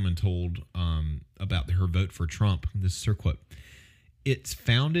 As one woman told about her vote for Trump, this is her quote: "It's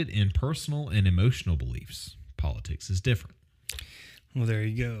founded in personal and emotional beliefs. Politics is different." Well, there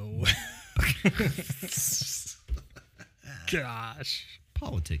you go. Gosh.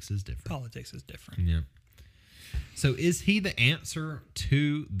 Politics is different. Politics is different. Yeah. So is he the answer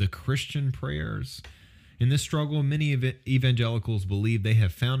to the Christian prayers? In this struggle, many evangelicals believe they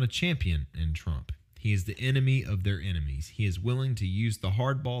have found a champion in Trump. He is the enemy of their enemies. He is willing to use the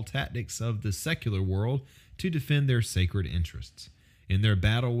hardball tactics of the secular world to defend their sacred interests. In their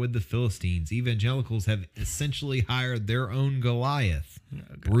battle with the Philistines, evangelicals have essentially hired their own Goliath,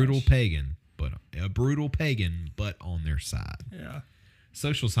 brutal pagan, but on their side. Yeah.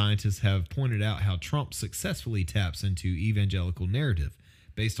 Social scientists have pointed out how Trump successfully taps into evangelical narrative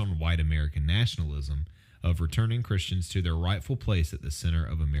based on white American nationalism of returning Christians to their rightful place at the center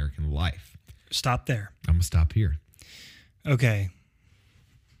of American life. Stop there. I'm going to stop here. Okay.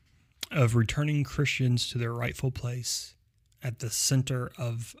 Of returning Christians to their rightful place at the center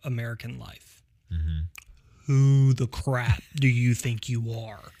of American life. Mm-hmm. Who the crap do you think you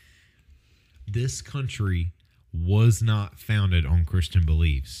are? This country was not founded on Christian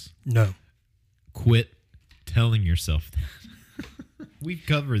beliefs. No. Quit telling yourself that. We've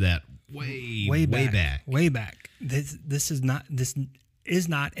covered that way back. Way back. This is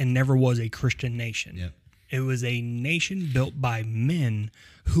not and never was a Christian nation. Yep. It was a nation built by men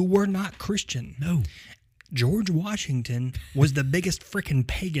who were not Christian. No. George Washington was the biggest freaking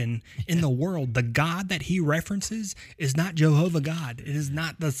pagan in the world. The God that he references is not Jehovah God. It is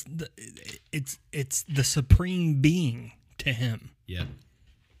not it's the supreme being to him. Yep.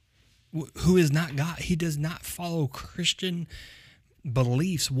 Who is not God. He does not follow Christian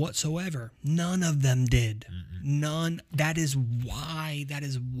beliefs whatsoever. None of them did. None. That's why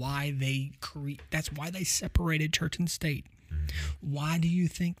they separated church and state. Why do you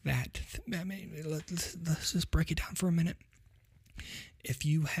think that? I mean, let's just break it down for a minute. If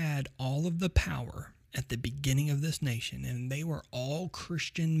you had all of the power at the beginning of this nation and they were all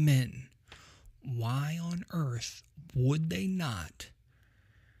Christian men, why on earth would they not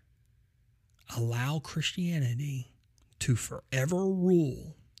allow Christianity to forever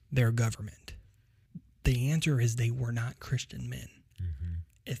rule their government? The answer is they were not Christian men.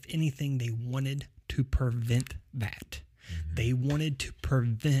 If anything, they wanted to prevent that. They wanted to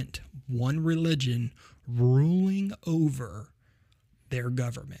prevent one religion ruling over their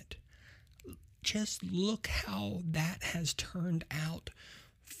government. Just look how that has turned out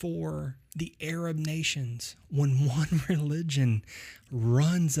for the Arab nations. When one religion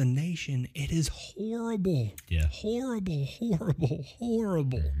runs a nation, it is horrible. Yeah. Horrible.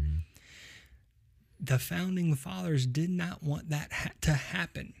 The founding fathers did not want that to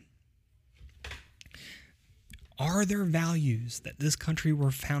happen. Are there values that this country were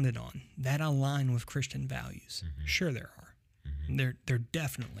founded on that align with Christian values? Sure there are. There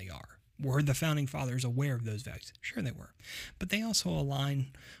definitely are. Were the founding fathers aware of those values? Sure they were. But they also align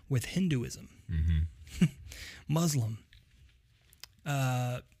with Hinduism, Muslim,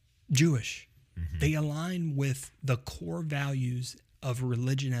 Jewish. They align with the core values of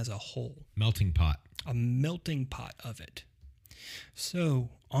religion as a whole. Melting pot. A melting pot of it. So,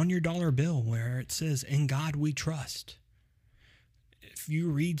 on your dollar bill where it says, "In God we trust," if you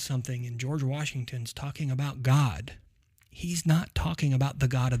read something and George Washington's talking about God, he's not talking about the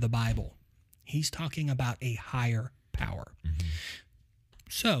God of the Bible. He's talking about a higher power.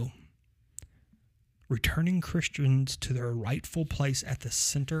 So, returning Christians to their rightful place at the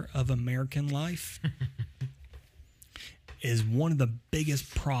center of American life is one of the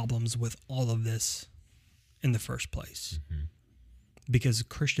biggest problems with all of this in the first place. Because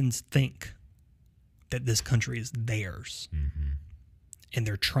Christians think that this country is theirs. And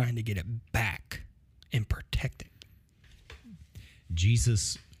they're trying to get it back and protect it.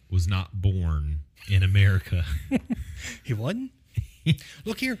 Jesus was not born in America. He wasn't?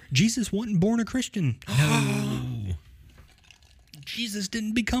 Look here, Jesus wasn't born a Christian. No. Jesus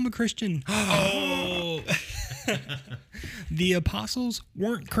didn't become a Christian. Oh. The apostles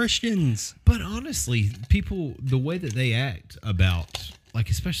weren't Christians. But honestly, people, the way that they act about, like,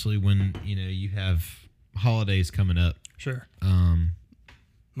 especially when, you have holidays coming up. Sure.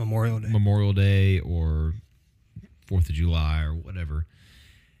 Memorial Day or 4th of July or whatever.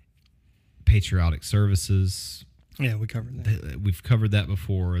 Patriotic services. Yeah, we covered that. We've covered that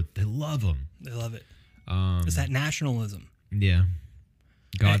before. They love them. They love it. It's that nationalism. Yeah.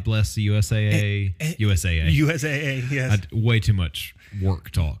 God bless the USAA. USAA, yes. Way too much work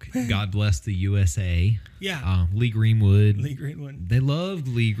talk. God bless the USA. Yeah. Lee Greenwood. They loved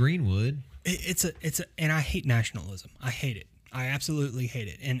Lee Greenwood. And I hate nationalism. I hate it. I absolutely hate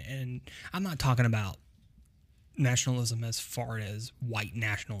it. And I'm not talking about nationalism as far as white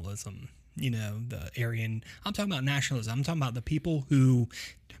nationalism, the Aryan. I'm talking about nationalism. I'm talking about the people who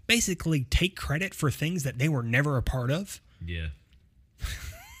basically take credit for things that they were never a part of. Yeah.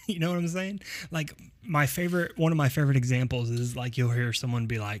 You know what I'm saying? Like one of my favorite examples is like you'll hear someone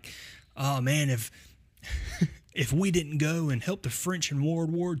be like, "Oh man, if we didn't go and help the French in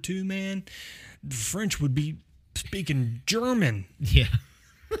World War II, man, the French would be speaking German." Yeah.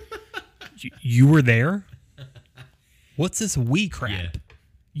 You were there? What's this we crap? Yeah.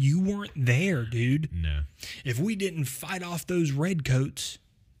 You weren't there, dude. No. If we didn't fight off those redcoats,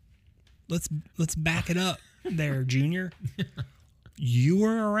 let's back it up there, Junior. You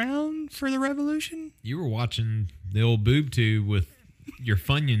were around for the revolution? You were watching the old boob tube with your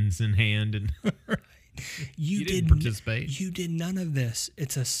Funyuns in hand, and you didn't participate. You did none of this.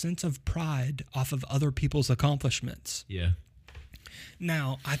 It's a sense of pride off of other people's accomplishments. Yeah.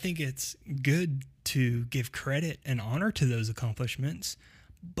 Now, I think it's good to give credit and honor to those accomplishments,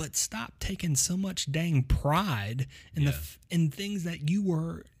 but stop taking so much dang pride in in things that you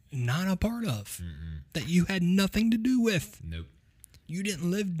were not a part of, that you had nothing to do with. Nope. You didn't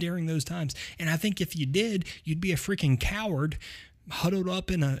live during those times. And I think if you did, you'd be a freaking coward huddled up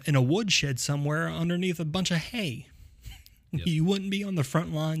in a woodshed somewhere underneath a bunch of hay. Yep. You wouldn't be on the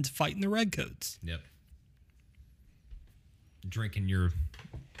front lines fighting the redcoats. Yep. Drinking your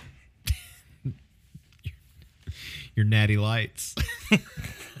natty lights.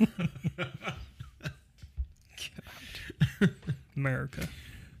 America.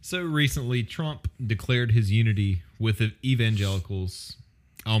 So recently, Trump declared his unity with evangelicals.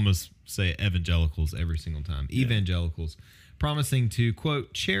 I almost say evangelicals every single time. Yeah. Evangelicals, promising to,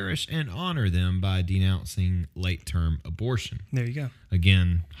 quote, cherish and honor them by denouncing late-term abortion. There you go.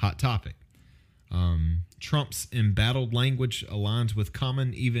 Again, hot topic. Trump's embattled language aligns with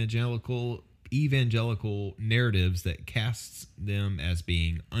common evangelical narratives that casts them as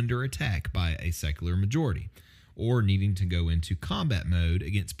being under attack by a secular majority, or needing to go into combat mode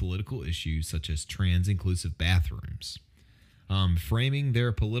against political issues such as trans-inclusive bathrooms. Framing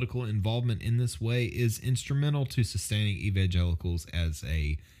their political involvement in this way is instrumental to sustaining evangelicals as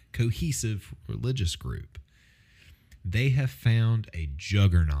a cohesive religious group. They have found a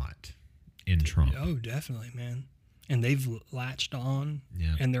juggernaut in Trump. Oh, definitely, man. And they've latched on,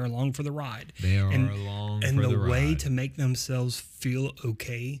 Yeah. and they're along for the ride. They are and, along and for the way ride. to make themselves feel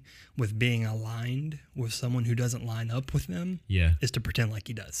okay with being aligned with someone who doesn't line up with them Yeah. is to pretend like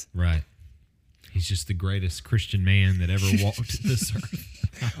he does. Right. He's just the greatest Christian man that ever walked this earth.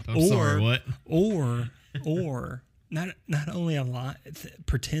 I'm sorry, what? Or not only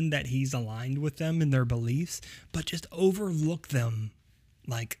pretend that he's aligned with them in their beliefs, but just overlook them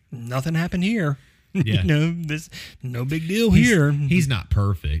like nothing happened here. Yeah. No big deal here. He's not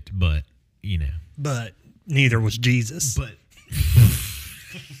perfect, but, you know. But neither was Jesus. But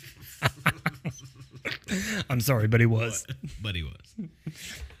I'm sorry, but he was. But he was.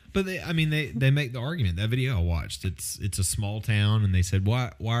 But they make the argument. That video I watched, it's a small town, and they said,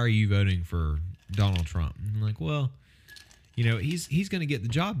 why are you voting for Donald Trump? And I'm like, well, you know, he's going to get the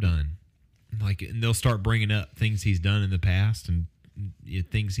job done. Like, and they'll start bringing up things he's done in the past and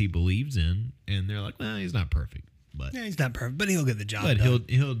things he believes in, and they're like, well, he's not perfect, but Yeah, he's not perfect, but he'll get the job but done.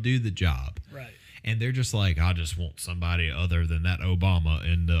 he'll do the job. Right. And they're just like, I just want somebody other than that Obama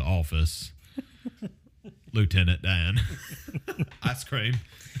in the office. Lieutenant Dan. Ice cream.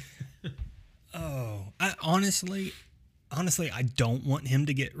 Oh, I honestly, I don't want him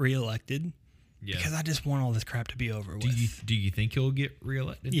to get reelected Yeah. because I just want all this crap to be over with. Do you think he'll get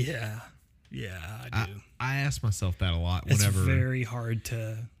reelected? Yeah, I do. I ask myself that a lot It's whenever very hard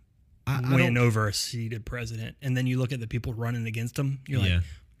to I win don't- over a seated president, and then you look at the people running against him. You're Yeah. like,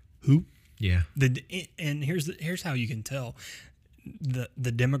 who? Yeah. And here's how you can tell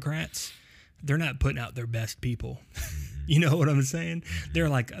the Democrats, they're not putting out their best people. You know what I'm saying? They're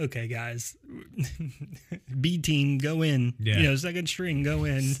like, okay, guys, B team, go in. Yeah. You know, second string, go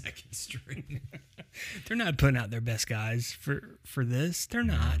in. Second string. They're not putting out their best guys for this. They're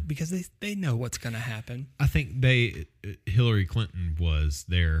not, because they know what's going to happen. I think Hillary Clinton was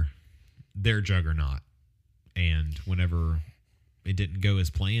their juggernaut, and whenever it didn't go as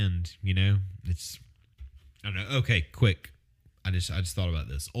planned, you know, it's, I don't know. Okay, quick. I just thought about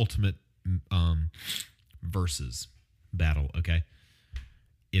this ultimate versus battle. Okay,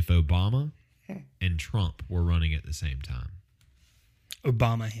 if Obama and Trump were running at the same time,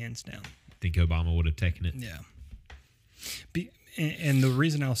 Obama, hands down. think Obama would have taken it? Yeah. And the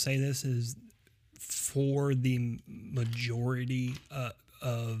reason I'll say this is for the majority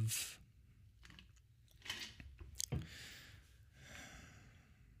of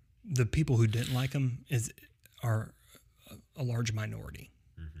the people who didn't like him are a large minority.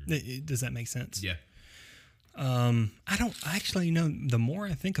 Mm-hmm. Does that make sense? Yeah. I don't actually know. The more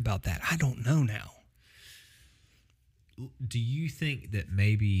I think about that, I don't know now. do you think that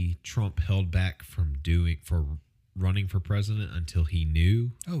maybe Trump held back from running for president until he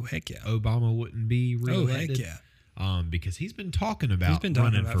knew Oh, heck yeah. Obama wouldn't be Oh, reelected? heck yeah. Because he's been talking about been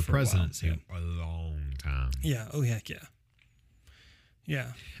talking running about it for for a while, presidency yeah. a long time. Yeah. Oh, heck yeah.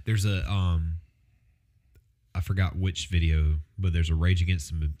 Yeah. There's a I forgot which video, but there's a Rage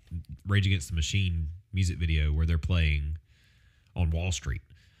Against the Machine music video where they're playing on Wall Street,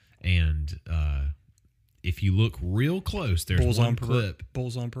 and if you look real close, there's Bulls one on clip.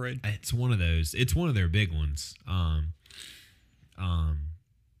 Bulls on Parade. It's one of those. It's one of their big ones.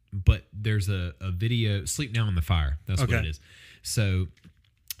 But there's a video. Sleep Now in the Fire. That's what Okay. it is. So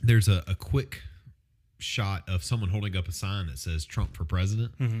there's a quick shot of someone holding up a sign that says Trump for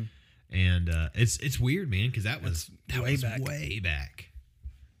president. Mm-hmm. And it's weird, man, because that was way back. way back,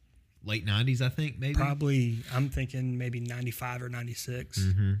 late '90s, I think, maybe. Probably, I'm thinking maybe 95 or 96.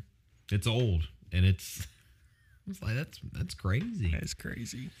 Mm-hmm. It's old, and it's like that's crazy. That's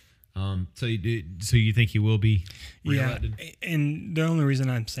crazy. So you think he will be reelected? Yeah, and the only reason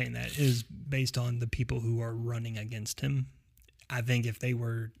I'm saying that is based on the people who are running against him. I think if they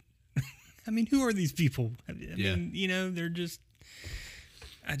were, I mean, who are these people? I mean, you know, they're just.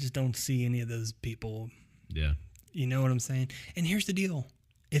 I just don't see any of those people. Yeah. You know what I'm saying? And here's the deal.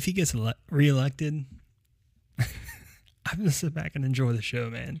 If he gets reelected, I'm going to sit back and enjoy the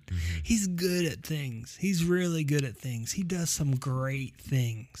show, man. Mm-hmm. He's good at things. He's really good at things. He does some great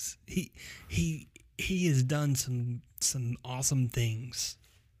things. He has done some awesome things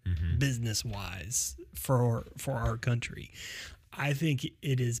business-wise for our country. I think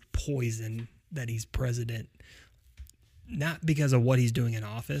it is poison that he's president. Not because of what he's doing in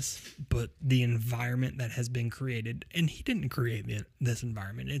office, but the environment that has been created. And he didn't create this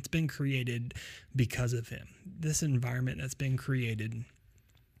environment. It's been created because of him. This environment that's been created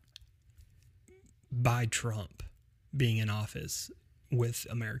by Trump being in office with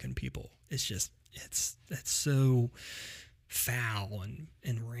American people. It's just, it's so foul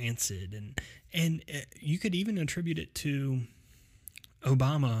and rancid. And you could even attribute it to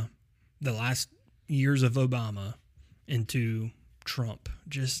Obama, the last years of Obama, into Trump.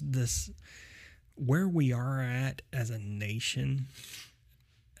 Just this, where we are at as a nation,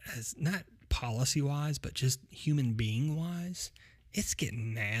 as not policy wise, but just human being wise, it's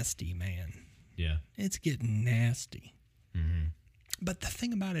getting nasty, man. Yeah. It's getting nasty. Mm-hmm. But the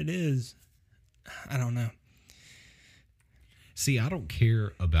thing about it is, I don't know. See, I don't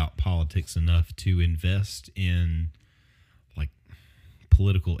care about politics enough to invest in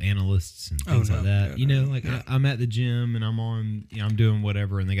political analysts and things like that. I'm at the gym and I'm on, I'm doing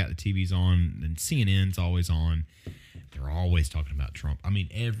whatever, and they got the TVs on, and CNN's always on. They're always talking about Trump. I mean,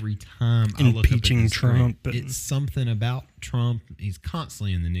 every time I look up at the Trump, screen, it's something about Trump. He's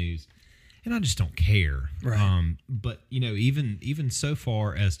constantly in the news, and I just don't care. Right. But even so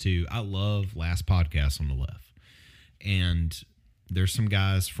far as to, I love Last Podcast on the Left, and there's some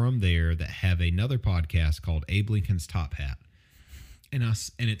guys from there that have another podcast called Abe Lincoln's Top Hat. And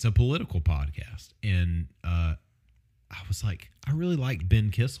it's a political podcast. And I was like, I really liked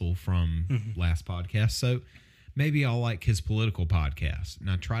Ben Kissel from Last Podcast, so maybe I'll like his political podcast. And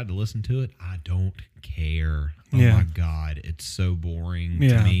I tried to listen to it. I don't care. Oh my God, it's so boring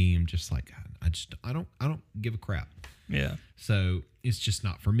to me. I'm just like, I don't give a crap. Yeah. So it's just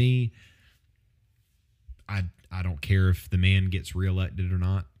not for me. I don't care if the man gets reelected or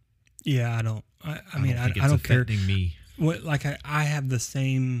not. Yeah, I don't. I mean, don't think I don't it's care. affecting me. What, like I have the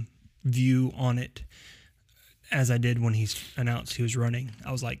same view on it as I did when he announced he was running.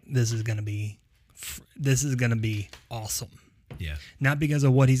 I was like, this is gonna be awesome. Yeah. Not because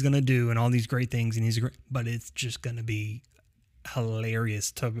of what he's gonna do and all these great things, but it's just gonna be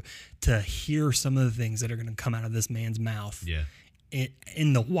hilarious to hear some of the things that are gonna come out of this man's mouth. Yeah.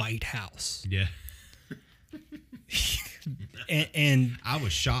 In the White House. Yeah. and I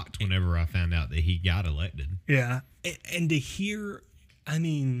was shocked whenever I found out that he got elected. Yeah. And to hear, I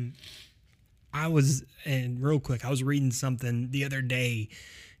mean, real quick, I was reading something the other day.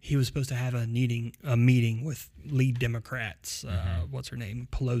 He was supposed to have a meeting with lead Democrats, what's her name,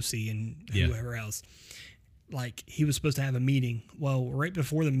 Pelosi and whoever else. Like, he was supposed to have a meeting. Well, right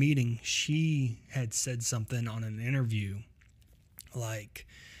before the meeting, she had said something on an interview like,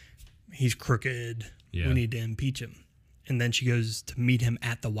 he's crooked. Yeah. We need to impeach him. And then she goes to meet him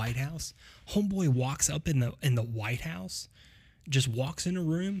at the White House. Homeboy walks up in the White House, just walks in a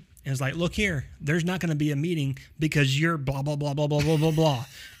room and is like, look here, there's not going to be a meeting because you're blah, blah, blah, blah, blah, blah, blah, blah,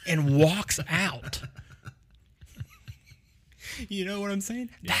 and walks out. You know what I'm saying?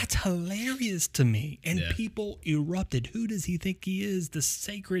 Yeah. That's hilarious to me. And people erupted. Who does he think he is? The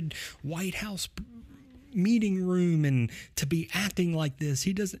sacred White House meeting room and to be acting like this.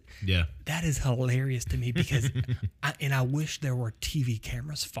 He doesn't. Yeah. That is hilarious to me because I wish there were TV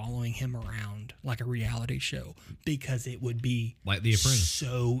cameras following him around like a reality show because it would be Like The Apprentice.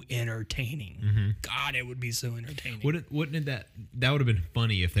 so entertaining. God, it would be so entertaining. Wouldn't it that would have been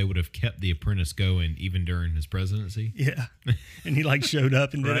funny if they would have kept The Apprentice going even during his presidency? Yeah. And he like showed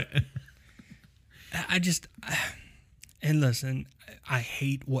up and did it. And listen, I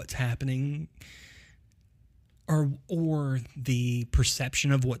hate what's happening or the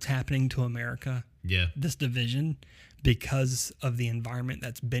perception of what's happening to America. Yeah. This division because of the environment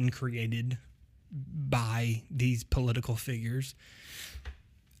that's been created by these political figures.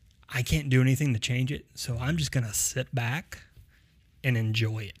 I can't do anything to change it, so I'm just going to sit back and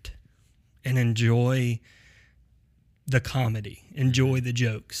enjoy it and enjoy the comedy, enjoy the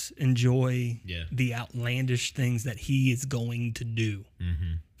jokes, enjoy the outlandish things that he is going to do.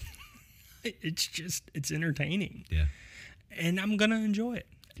 Mm-hmm. It's entertaining. Yeah. And I'm going to enjoy it.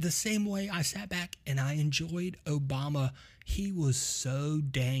 The same way I sat back and I enjoyed Obama. He was so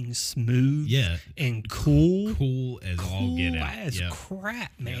dang smooth and cool. Cool as all get out. As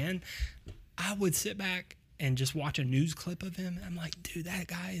crap, man. I would sit back and just watch a news clip of him. I'm like, dude, that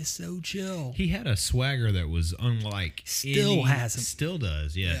guy is so chill. He had a swagger that was unlike Still has him. Still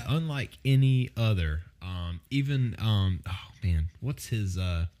does, yeah. Unlike any other. What's his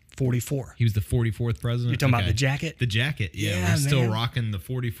 44. He was the 44th president. You're talking about the jacket? The jacket, yeah. Yeah, We're still man. rocking the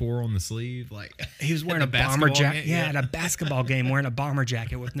 44 on the sleeve. Like he was wearing a bomber jacket. Yeah, at a basketball game, wearing a bomber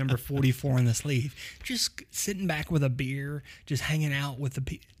jacket with number 44 on the sleeve. Just sitting back with a beer, just hanging out with the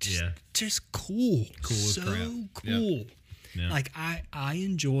people. Just cool. Cool as so crap. cool. Yeah. Like I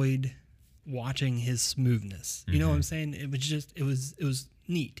enjoyed watching his smoothness. You know what I'm saying? It was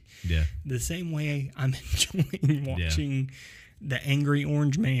neat. Yeah. The same way I'm enjoying watching the angry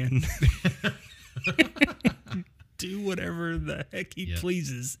orange man do whatever the heck he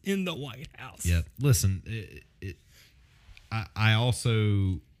pleases in the White House. Yeah. Listen, I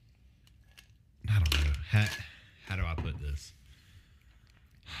also, I don't know, how do I put this?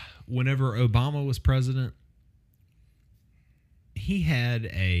 Whenever Obama was president, he had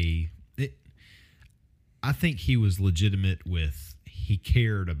I think he was legitimate he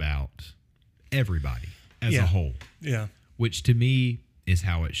cared about everybody as a whole. Yeah. Which to me is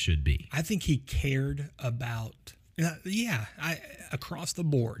how it should be. I think he cared about, across the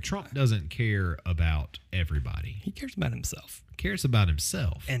board. Trump doesn't care about everybody. He cares about himself. Cares about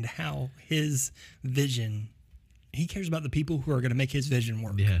himself. And how his vision, he cares about the people who are going to make his vision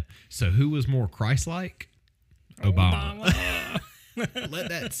work. Yeah. So who was more Christ-like? Obama. Let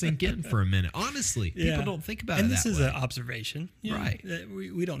that sink in for a minute. Honestly, people don't think about it that way. And this is an observation. Right.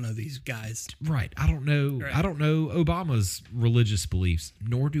 We don't know these guys. Right. I don't know. Right. I don't know Obama's religious beliefs,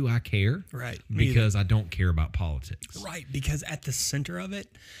 nor do I care. Right. Because I don't care about politics. Right. Because at the center of it,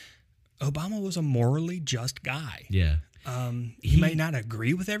 Obama was a morally just guy. Yeah. He may not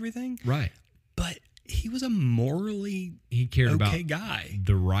agree with everything. Right. But he was a morally about guy.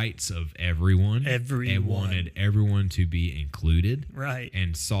 The rights of everyone. And wanted everyone to be included. Right.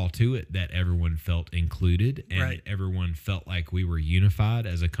 And saw to it that everyone felt included and everyone felt like we were unified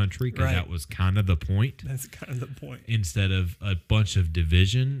as a country because that was kind of the point. That's kind of the point. Instead of a bunch of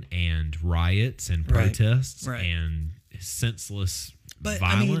division and riots and protests and senseless violence.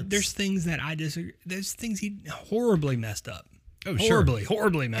 I mean, there's things that I disagree. There's things he horribly messed up. Oh, sure.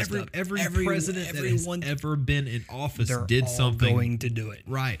 Horribly messed up. Every president that has ever been in office did something. Going to do it.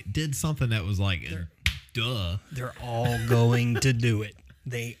 Right. Did something that was like, duh. They're all going to do it.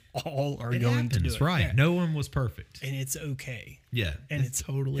 They all are going to do it. Right. Yeah. No one was perfect. And it's okay. Yeah. And it's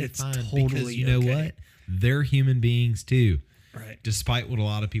totally fine. Totally because you know what? They're human beings too. Right. Despite what a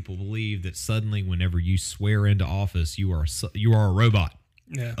lot of people believe that suddenly whenever you swear into office, you are a robot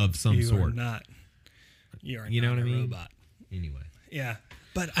of some sort. You are not. You know what I mean? Robot. Anyway. Yeah.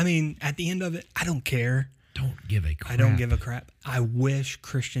 But I mean, at the end of it, I don't care. Don't give a crap. I don't give a crap. I wish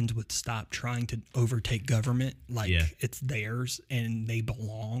Christians would stop trying to overtake government like it's theirs and they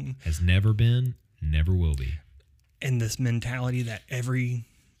belong. Has never been, never will be. And this mentality that every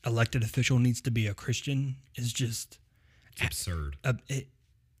elected official needs to be a Christian is just absurd.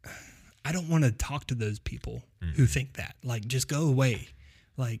 I don't want to talk to those people who think that. Like, just go away.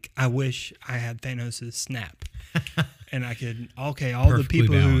 Like, I wish I had Thanos' snap. And I could, all the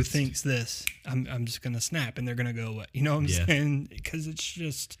people who thinks this, I'm just going to snap and they're going to go away. You know what I'm saying? Because it's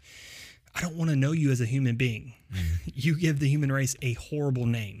just, I don't want to know you as a human being. You give the human race a horrible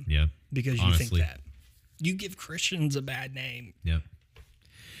name. Yeah. Because you think that. You give Christians a bad name. Yeah.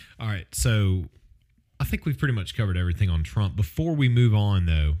 All right. So I think we've pretty much covered everything on Trump. Before we move on,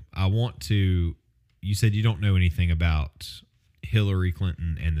 though, I want to you said you don't know anything about Hillary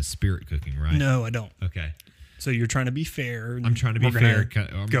Clinton and the spirit cooking, right? No, I don't. Okay. So you're trying to be fair. I'm trying to be fair.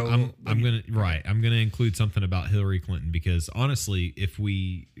 I'm go. gonna include something about Hillary Clinton because honestly, if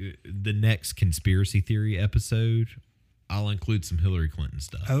the next conspiracy theory episode, I'll include some Hillary Clinton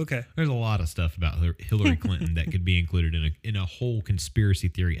stuff. Okay. There's a lot of stuff about Hillary Clinton that could be included in a whole conspiracy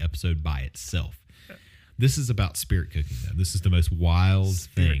theory episode by itself. This is about spirit cooking, though. This is the most wild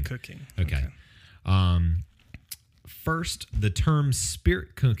thing. Spirit cooking. Okay. First, the term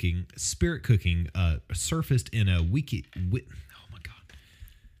spirit cooking surfaced in a wiki. Oh my God!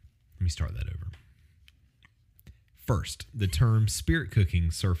 Let me start that over. First, the term spirit cooking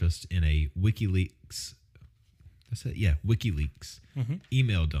surfaced in a WikiLeaks. That's it. Yeah, WikiLeaks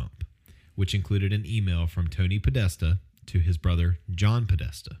email dump, which included an email from Tony Podesta to his brother John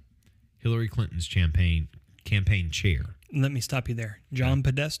Podesta, Hillary Clinton's campaign chair. Let me stop you there. John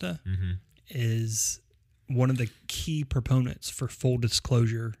Podesta is one of the key proponents for full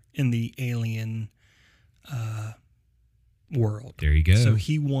disclosure in the alien world. There you go. So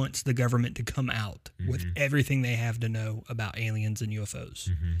he wants the government to come out with everything they have to know about aliens and UFOs.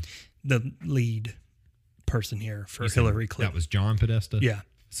 The lead person here for Hillary Clinton. That was John Podesta? Yeah.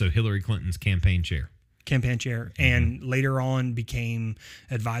 So Hillary Clinton's campaign chair. And later on became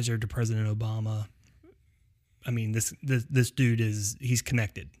advisor to President Obama. I mean, this dude he's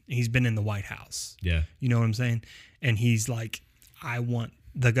connected. He's been in the White House. Yeah. You know what I'm saying? And he's like, I want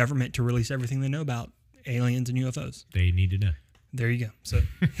the government to release everything they know about aliens and UFOs. They need to know. There you go. So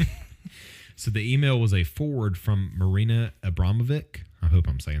So the email was a forward from Marina Abramovic. I hope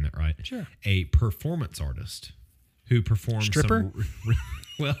I'm saying that right. Sure. A performance artist who performs stripper.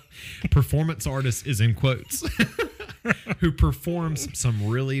 Performance artist is in quotes. Who performs some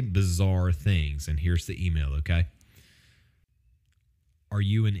really bizarre things. And here's the email, okay? Are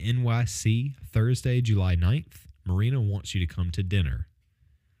you in NYC Thursday, July 9th? Marina wants you to come to dinner.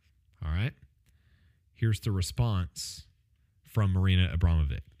 All right. Here's the response from Marina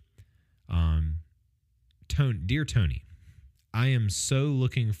Abramovic. Dear Tony, I am so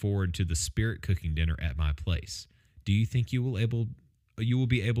looking forward to the spirit cooking dinner at my place. Do you think you will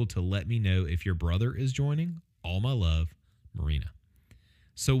be able to let me know if your brother is joining? All my love, Marina.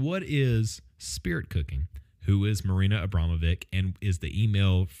 So what is spirit cooking? Who is Marina Abramovic, and is the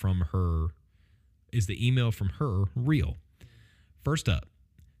email from her real? First up,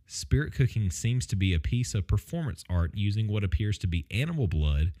 spirit cooking seems to be a piece of performance art using what appears to be animal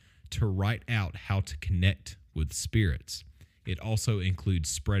blood to write out how to connect with spirits. It also includes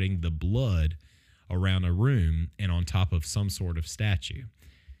spreading the blood around a room and on top of some sort of statue.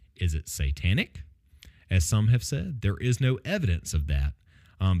 Is it satanic? As some have said, there is no evidence of that,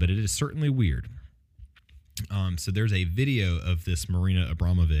 but it is certainly weird. So there's a video of this Marina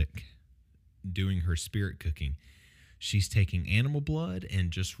Abramovic doing her spirit cooking. She's taking animal blood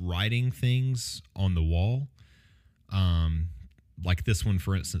and just writing things on the wall. Like this one,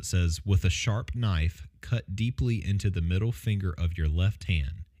 for instance, says, with a sharp knife, cut deeply into the middle finger of your left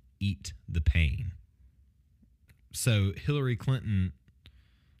hand. Eat the pain. So Hillary Clinton,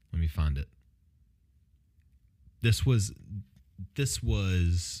 let me find it. This was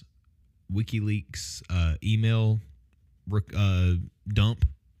WikiLeaks email dump.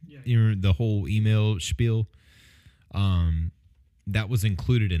 Yeah. You know, the whole email spiel. That was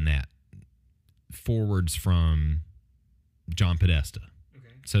included in that. Forwards from John Podesta.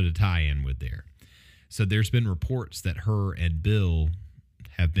 Okay. So to tie in with there. So there's been reports that her and Bill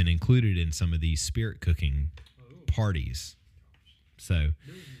have been included in some of these spirit cooking parties. So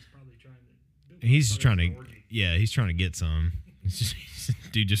he's just trying to, he's trying to get some.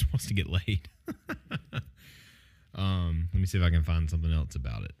 Dude just wants to get laid. Let me see if I can find something else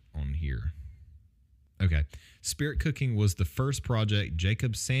about it on here. Okay. Spirit cooking was the first project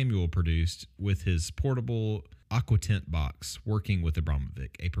Jacob Samuel produced with his portable Aquatent box, working with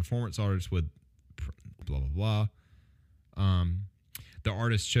Abramovic, a performance artist with blah, blah, blah. The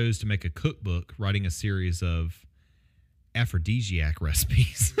artist chose to make a cookbook, writing a series of aphrodisiac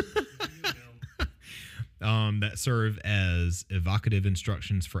recipes that serve as evocative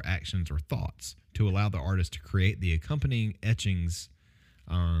instructions for actions or thoughts to allow the artist to create the accompanying etchings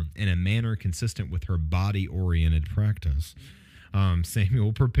in a manner consistent with her body-oriented practice.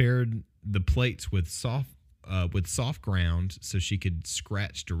 Samuel prepared the plates with soft ground so she could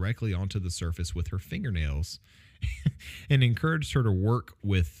scratch directly onto the surface with her fingernails and encouraged her to work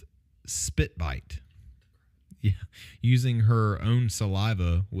with spit bite. Yeah, using her own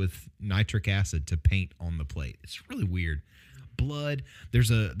saliva with nitric acid to paint on the plate. It's really weird. Blood. There's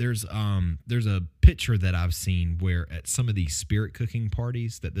a picture that I've seen where at some of these spirit cooking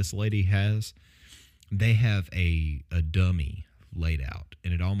parties that this lady has, they have a dummy laid out,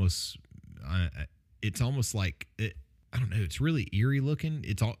 and it's almost like I don't know. It's really eerie looking.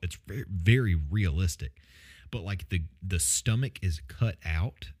 It's very, very realistic, but like the stomach is cut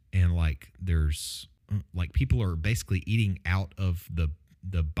out, and like there's like people are basically eating out of the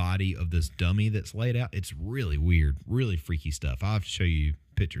body of this dummy that's laid out. It's really weird, really freaky stuff. I'll have to show you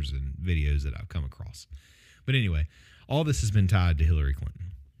pictures and videos that I've come across. But anyway, all this has been tied to Hillary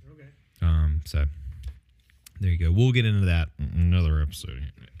Clinton. Okay. So there you go. We'll get into that in another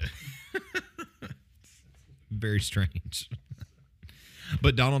episode. Very strange.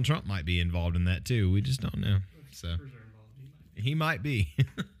 But Donald Trump might be involved in that too. We just don't know. So he might be.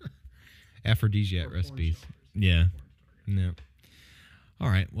 Aphrodisiac recipes. Yeah. No. All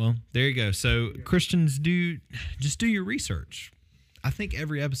right. Well, there you go. So Christians, just do your research. I think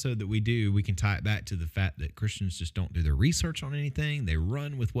every episode that we do, we can tie it back to the fact that Christians just don't do their research on anything. They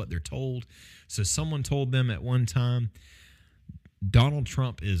run with what they're told. So someone told them at one time, Donald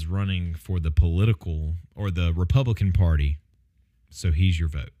Trump is running for the political or the Republican Party, so he's your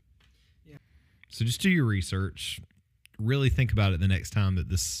vote. Yeah. So just do your research. Really think about it the next time that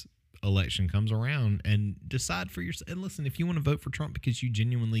this election comes around and decide for yourself. And listen, if you want to vote for Trump because you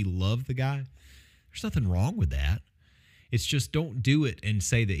genuinely love the guy, there's nothing wrong with that. It's just don't do it and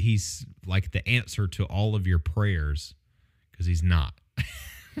say that he's like the answer to all of your prayers, because he's not.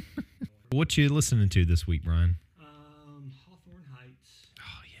 What you listening to this week, Brian? Hawthorne Heights.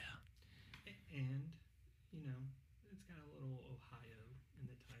 Oh, yeah. And, you know, it's got a little Ohio in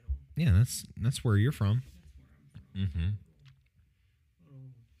the title. Yeah, that's where you're from. That's where I'm from. Mm-hmm.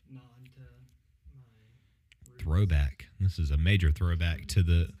 Little nod to my roots. Throwback. This is a major throwback to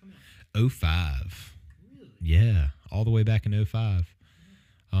the 05. Really? Yeah, all the way back in 05.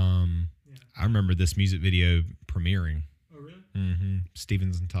 I remember this music video premiering. Oh, really? Mm-hmm.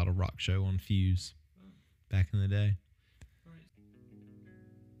 Steven's Entitled Rock Show on Fuse back in the day. All right.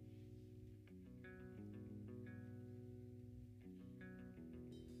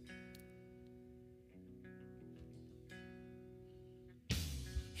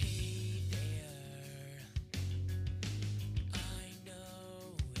 Hey there, I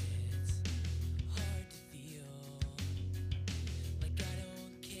know it's hard to feel like I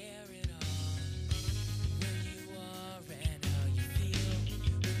don't care at all where you are and how you feel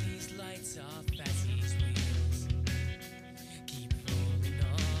with these lights off as these wheels keep rolling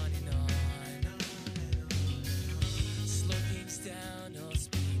on and on. Slow things down, I'll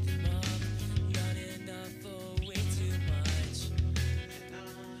speed them up, not enough or way too much. How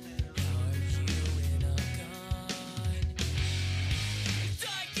are you when I'm gone?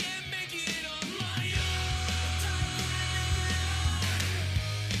 I can't make it on my own,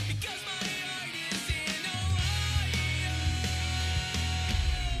 because my heart is in Ohio.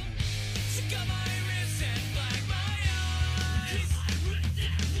 So cut my wrists and black my eyes,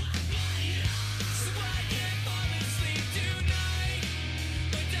 so I can fall asleep tonight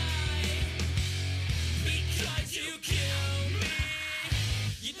or die, because you kill me.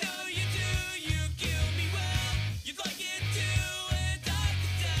 You know you do, you kill me well. You'd like it too, and I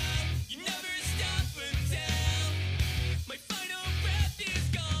can tell. You never stop until my final breath is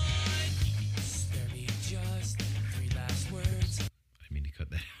gone. Spare me just 3 last words. I didn't mean to cut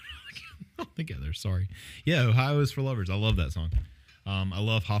that out all together. Sorry. Yeah, Ohio is for Lovers. I love that song. I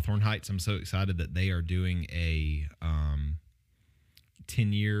love Hawthorne Heights. I'm so excited that they are doing a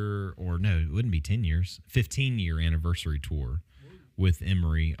 10-year, or no, it wouldn't be 10 years, 15-year anniversary tour with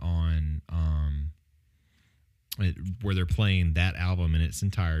Emery on where they're playing that album in its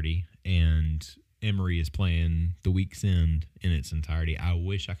entirety, and Emery is playing The Week's End in its entirety. I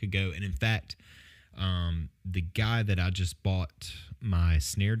wish I could go. And in fact, the guy that I just bought my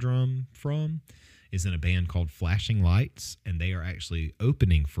snare drum from is in a band called Flashing Lights, and they are actually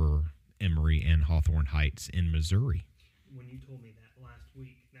opening for Emery and Hawthorne Heights in Missouri. When you told me that last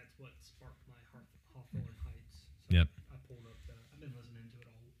week, that's what sparked my Hawthorne Heights. So Yep. I pulled up I've been listening to it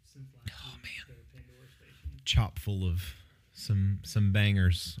all since last week. man. The Pandora station. Chock full of some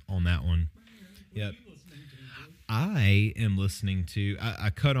bangers on that one. Yep. What are you listening to, dude? I am listening to, I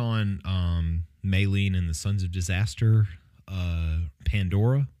cut on Maylene and the Sons of Disaster,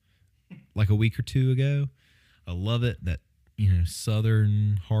 Pandora, like a week or two ago. I love it. That,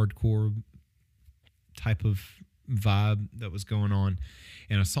 Southern hardcore type of vibe that was going on.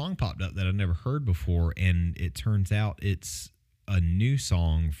 And a song popped up that I'd never heard before, and it turns out it's a new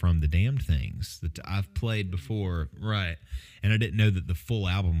song from The Damned Things that I've played before. Right. And I didn't know that the full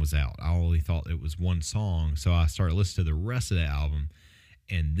album was out. I only thought it was one song. So I started listening to the rest of the album,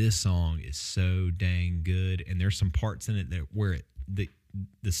 and this song is so dang good. And there's some parts in it that where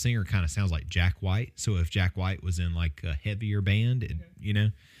the singer kind of sounds like Jack White. So if Jack White was in like a heavier band,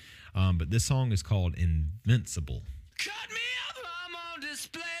 but this song is called Invincible. Cut me up, I'm on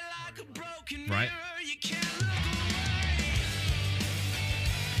display like a broken Right. mirror. You can't look away.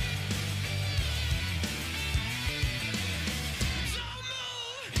 Don't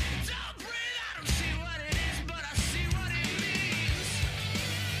move, don't breathe. I don't see what it is, but I see what it means.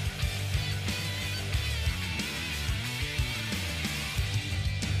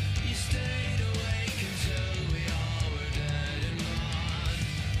 You stayed awake until we all were dead and gone,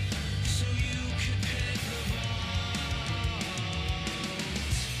 so you could pick the bones.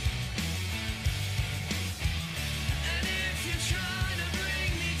 And if you're trying to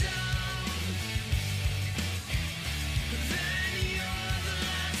bring me down, then you're the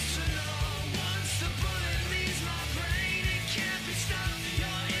last to know. Once the bullet leaves my brain, it can't be stopped.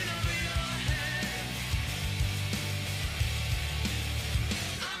 You're in over your head.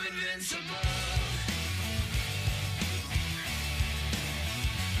 I'm invincible.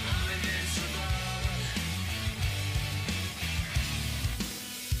 I'm invincible.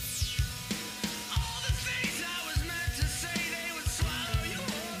 All the things I was meant to say, they would swallow you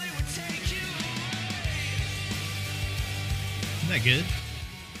whole, they would take you away. Isn't that good?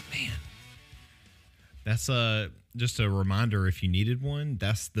 Man. That's just a reminder if you needed one.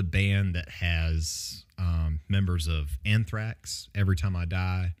 That's the band that has members of Anthrax, Every Time I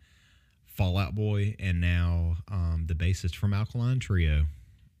Die, Fall Out Boy, and now the bassist from Alkaline Trio.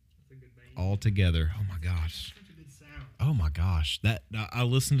 All together. Oh my gosh. Oh my gosh. That I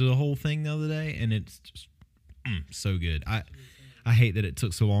listened to the whole thing the other day, and it's just so good. I hate that it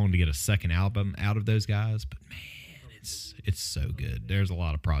took so long to get a second album out of those guys, but man, it's so good. There's a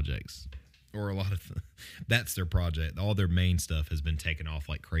lot of projects, or a lot of that's their project. All their main stuff has been taken off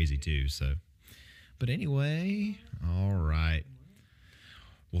like crazy too. So, but anyway, all right.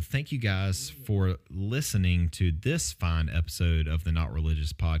 Well, thank you guys for listening to this fine episode of the Not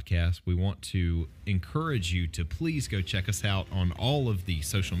Religious Podcast. We want to encourage you to please go check us out on all of the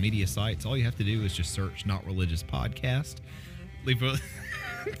social media sites. All you have to do is just search Not Religious Podcast. Leave a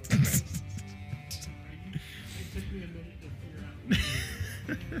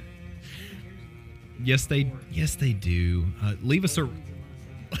Yes, they do. Leave us a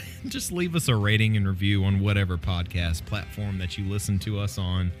just leave us a rating and review on whatever podcast platform that you listen to us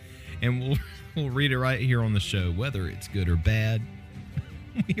on, and we'll read it right here on the show, whether it's good or bad.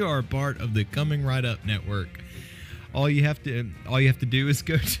 We are a part of the Coming Right Up Network. All you have to do is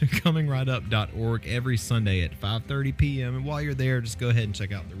go to comingrightedup.org every Sunday at 5:30 p.m. And while you're there, just go ahead and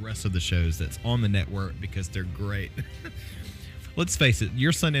check out the rest of the shows that's on the network because they're great. Let's face it,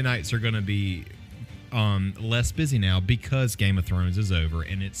 your Sunday nights are going to be less busy now because Game of Thrones is over,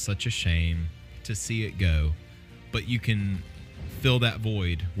 and it's such a shame to see it go. But you can fill that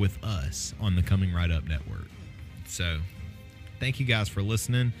void with us on the Coming Right Up Network. So, thank you guys for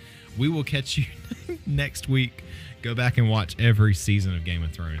listening. We will catch you next week. Go back and watch every season of Game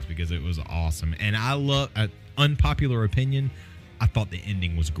of Thrones because it was awesome. And I love, unpopular opinion, I thought the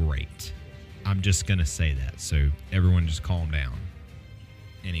ending was great. I'm just going to say that. So everyone just calm down.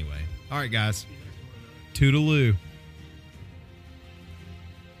 Anyway. All right, guys. Toodaloo.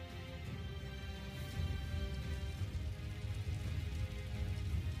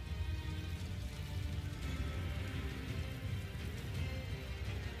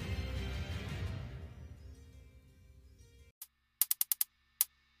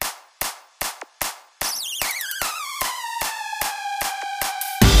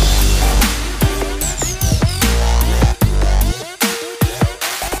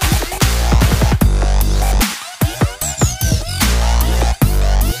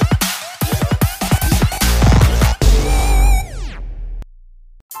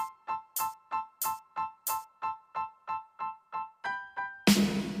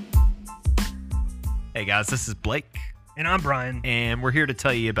 Hey guys, this is Blake. And I'm Brian. And we're here to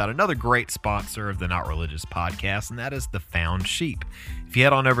tell you about another great sponsor of the Not Religious Podcast, and that is The Found Sheep. If you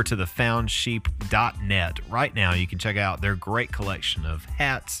head on over to thefoundsheep.net right now, you can check out their great collection of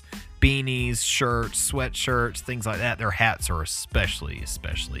hats, beanies, shirts, sweatshirts, things like that. Their hats are especially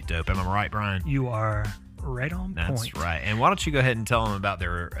dope. Am I right, Brian? You are right on point. That's right. And why don't you go ahead and tell them about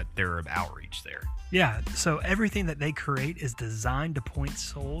their outreach there? Yeah, so everything that they create is designed to point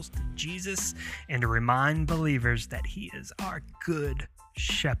souls to Jesus and to remind believers that he is our good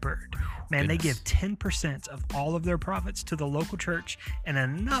shepherd. Man, They give 10% of all of their profits to the local church, and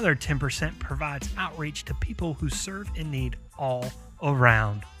another 10% provides outreach to people who serve in need all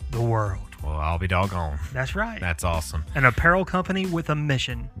around the world. Well, I'll be doggone. That's right. That's awesome. An apparel company with a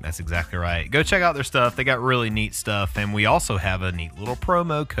mission. That's exactly right. Go check out their stuff. They got really neat stuff. And we also have a neat little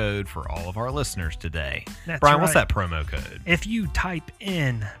promo code for all of our listeners today. That's Brian, what's right. that promo code? If you type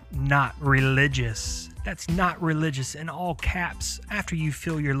in "not religious," that's "not religious" in all caps, after you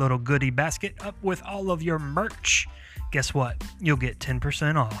fill your little goodie basket up with all of your merch, guess what? You'll get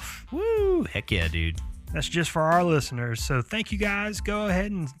 10% off. Woo! Heck yeah, dude. That's just for our listeners. So thank you guys. Go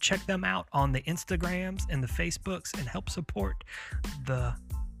ahead and check them out on the Instagrams and the Facebooks and help support the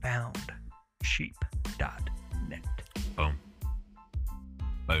boundsheep.net. Boom.